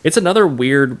 It's another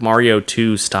weird Mario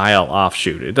 2 style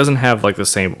offshoot. It doesn't have like the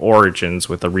same origins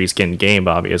with the reskinned game,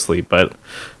 obviously, but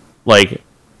like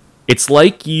it's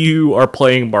like you are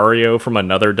playing Mario from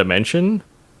another dimension.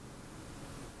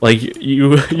 Like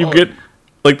you get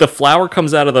like the flower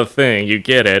comes out of the thing, you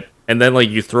get it, and then like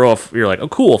you throw you're like, oh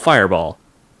cool, fireball.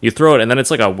 You throw it, and then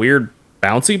it's like a weird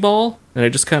bouncy ball, and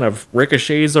it just kind of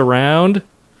ricochets around.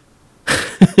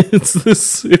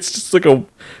 It's just like a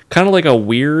kind of like a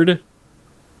weird,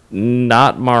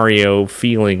 not Mario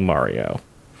feeling Mario.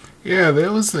 Yeah,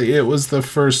 it was the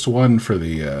first one for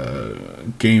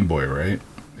the Game Boy, right?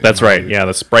 That's right. Yeah,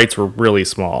 the sprites were really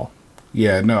small.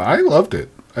 Yeah, no, I loved it.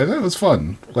 I thought it was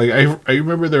fun. Like I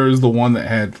remember there was the one that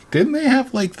had. Didn't they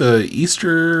have like the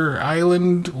Easter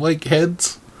Island like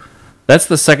heads? That's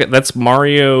the second. That's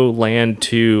Mario Land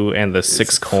 2 and the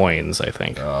 6 coins, I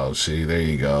think. Oh, see, there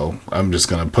you go. I'm just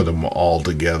gonna put them all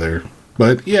together.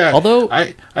 But yeah, Although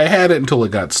I had it until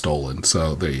it got stolen.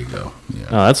 So there you go. Yeah,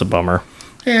 oh, that's a bummer.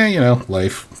 yeah,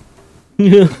 life.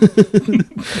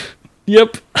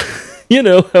 Yep. You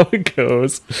know how it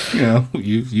goes.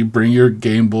 You bring your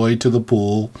Game Boy to the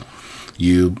pool.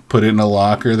 You put it in a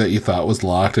locker that you thought was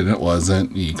locked and it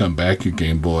wasn't. You come back, your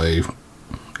Game Boy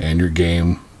and your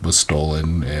game was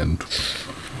stolen. And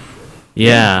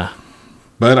Yeah.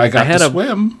 but I got had to a-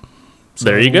 swim.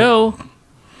 There you go.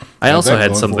 I How's also that had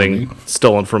going for something me?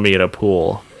 stolen from me at a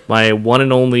pool. My one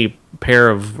and only pair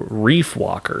of reef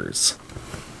walkers.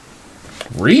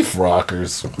 Reef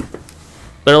rockers.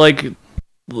 They're like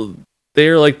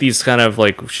these kind of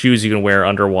like shoes you can wear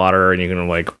underwater and you can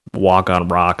like walk on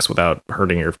rocks without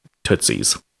hurting your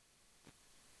tootsies.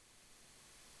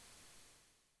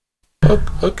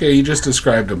 Okay, you just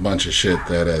described a bunch of shit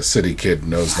that a city kid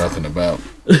knows nothing about.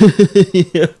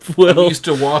 Yeah, I'm well, used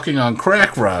to walking on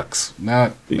crack rocks,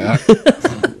 not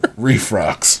reef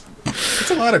rocks. It's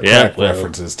a lot of Yeah, crack well.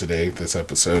 references today, this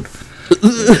episode.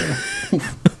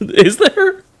 is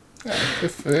there?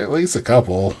 At least a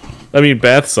couple. I mean,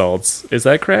 bath salts. Is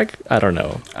that crack? I don't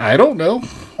know. I don't know.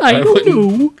 I don't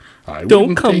wouldn't- know. I Don't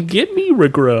wouldn't come take- get me,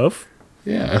 McGruff.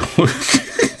 Yeah.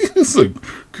 It's like,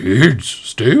 kids,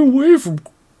 stay away from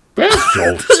bath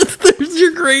salts. There's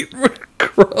your great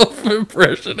McGruff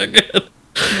impression again.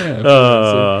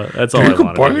 That's all I Take a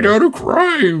wanted. bite out of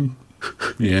crime.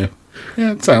 Yeah.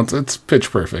 Yeah, it's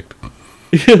pitch perfect.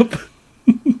 Yep.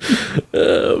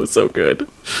 It was so good.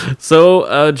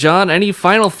 So, John, any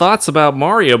final thoughts about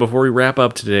Mario before we wrap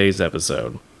up today's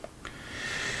episode?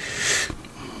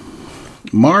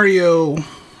 Mario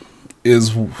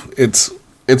is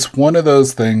it's one of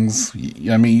those things.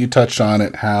 I mean, you touched on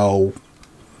it, how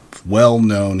well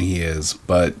known he is,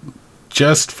 but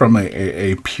just from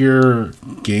a pure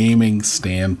gaming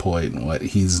standpoint, what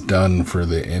he's done for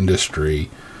the industry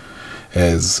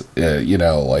as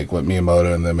like what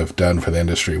Miyamoto and them have done for the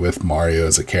industry with Mario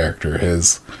as a character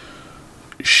has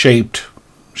shaped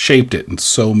it in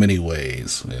so many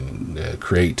ways, in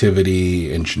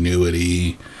creativity,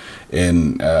 ingenuity,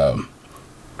 and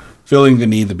feeling the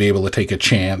need to be able to take a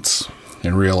chance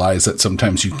and realize that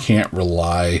sometimes you can't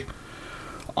rely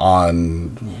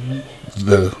on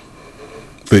the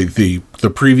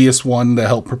previous one to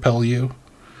help propel you.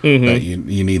 Mm-hmm. That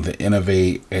you need to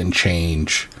innovate and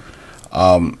change.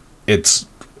 It's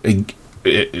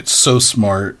so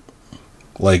smart.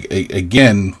 Like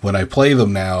again, when I play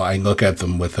them now, I look at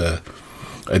them with a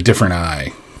different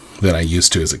eye than I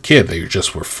used to as a kid. They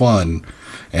just were fun,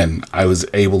 and I was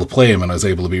able to play them, and I was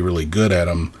able to be really good at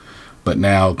them. But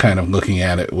now, kind of looking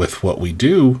at it with what we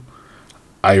do,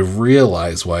 I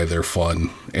realize why they're fun,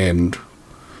 and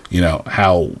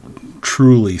how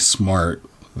truly smart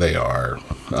they are.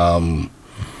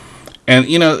 And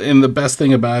and the best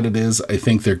thing about it is, I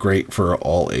think they're great for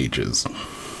all ages,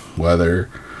 whether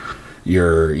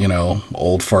you're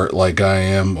old fart like I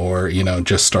am, or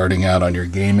just starting out on your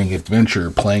gaming adventure.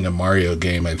 Playing a Mario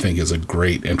game, I think, is a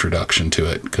great introduction to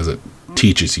it, because it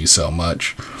teaches you so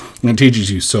much, and it teaches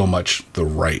you so much the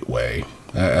right way.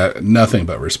 Nothing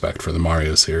but respect for the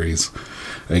Mario series.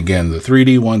 Again, the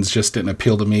 3D ones just didn't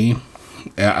appeal to me.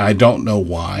 I don't know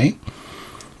why,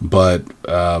 but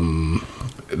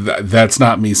that's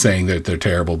not me saying that they're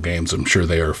terrible games. I'm sure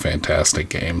they are fantastic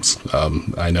games.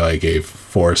 I know I gave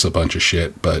Force a bunch of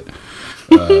shit, but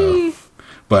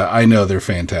I know they're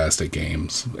fantastic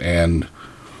games, and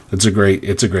it's a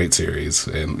great series.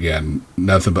 And yeah,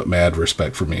 nothing but mad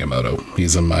respect for Miyamoto.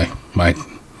 He's in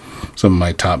some of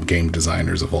my top game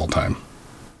designers of all time.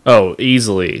 Oh,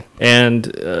 easily. And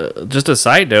just a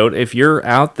side note, if you're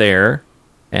out there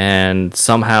and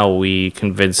somehow we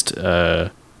convinced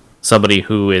somebody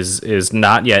who is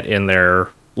not yet in their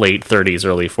late 30s,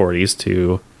 early 40s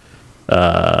to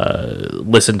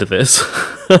listen to this,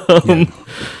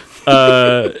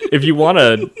 if you want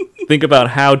to think about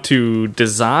how to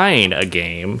design a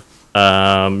game,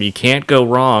 you can't go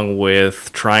wrong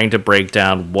with trying to break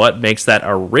down what makes the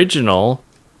original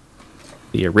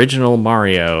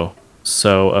Mario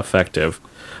so effective.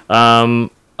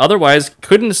 Otherwise,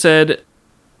 couldn't have said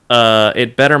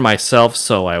it better myself,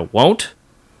 so I won't.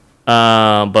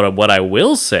 But what I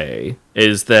will say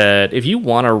is that if you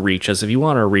want to reach us, if you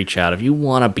want to reach out, if you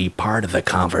want to be part of the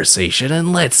conversation,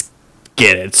 and let's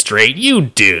get it straight, you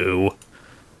do.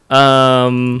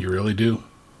 You really do.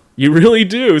 You really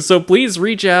do. So please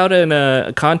reach out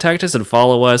and contact us and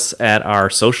follow us at our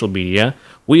social media.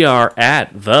 We are at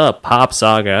The Pop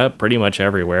Saga pretty much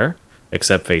everywhere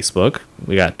except Facebook.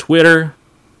 We got Twitter,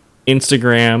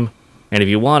 Instagram, and if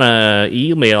you want to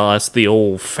email us the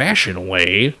old-fashioned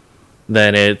way,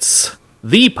 then it's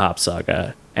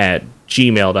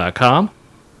thepopsaga@gmail.com.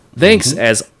 Thanks,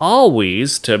 as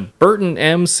always, to Burton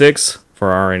M6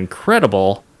 for our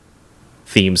incredible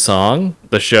theme song.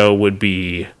 The show would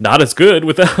be not as good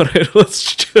without it.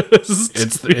 Let's just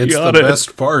It's the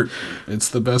best part. It's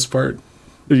the best part.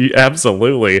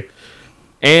 Absolutely.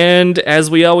 And as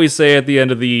we always say at the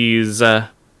end of these,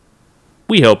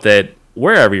 we hope that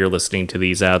wherever you're listening to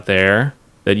these out there,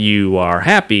 that you are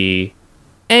happy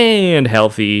and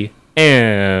healthy,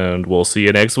 and we'll see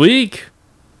you next week.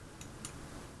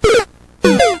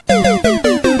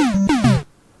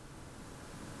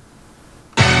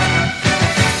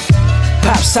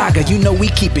 Pop Saga, you know we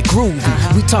keep it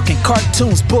groovy. We talking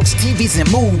cartoons, books, TVs,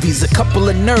 and movies. A couple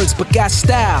of nerds, but got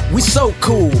style. We so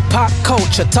cool. Pop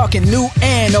culture, talking new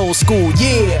and old school.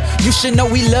 Yeah, you should know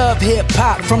we love hip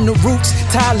hop. From the roots,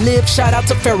 Ty Lib, shout out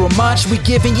to Pharoah Monch. We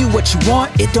giving you what you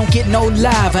want. It don't get no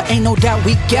lava. Ain't no doubt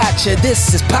we got you.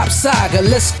 This is Pop Saga.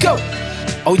 Let's go.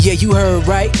 Oh yeah, you heard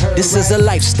right. This is a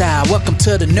lifestyle. Welcome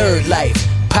to the nerd life.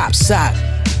 Pop Saga.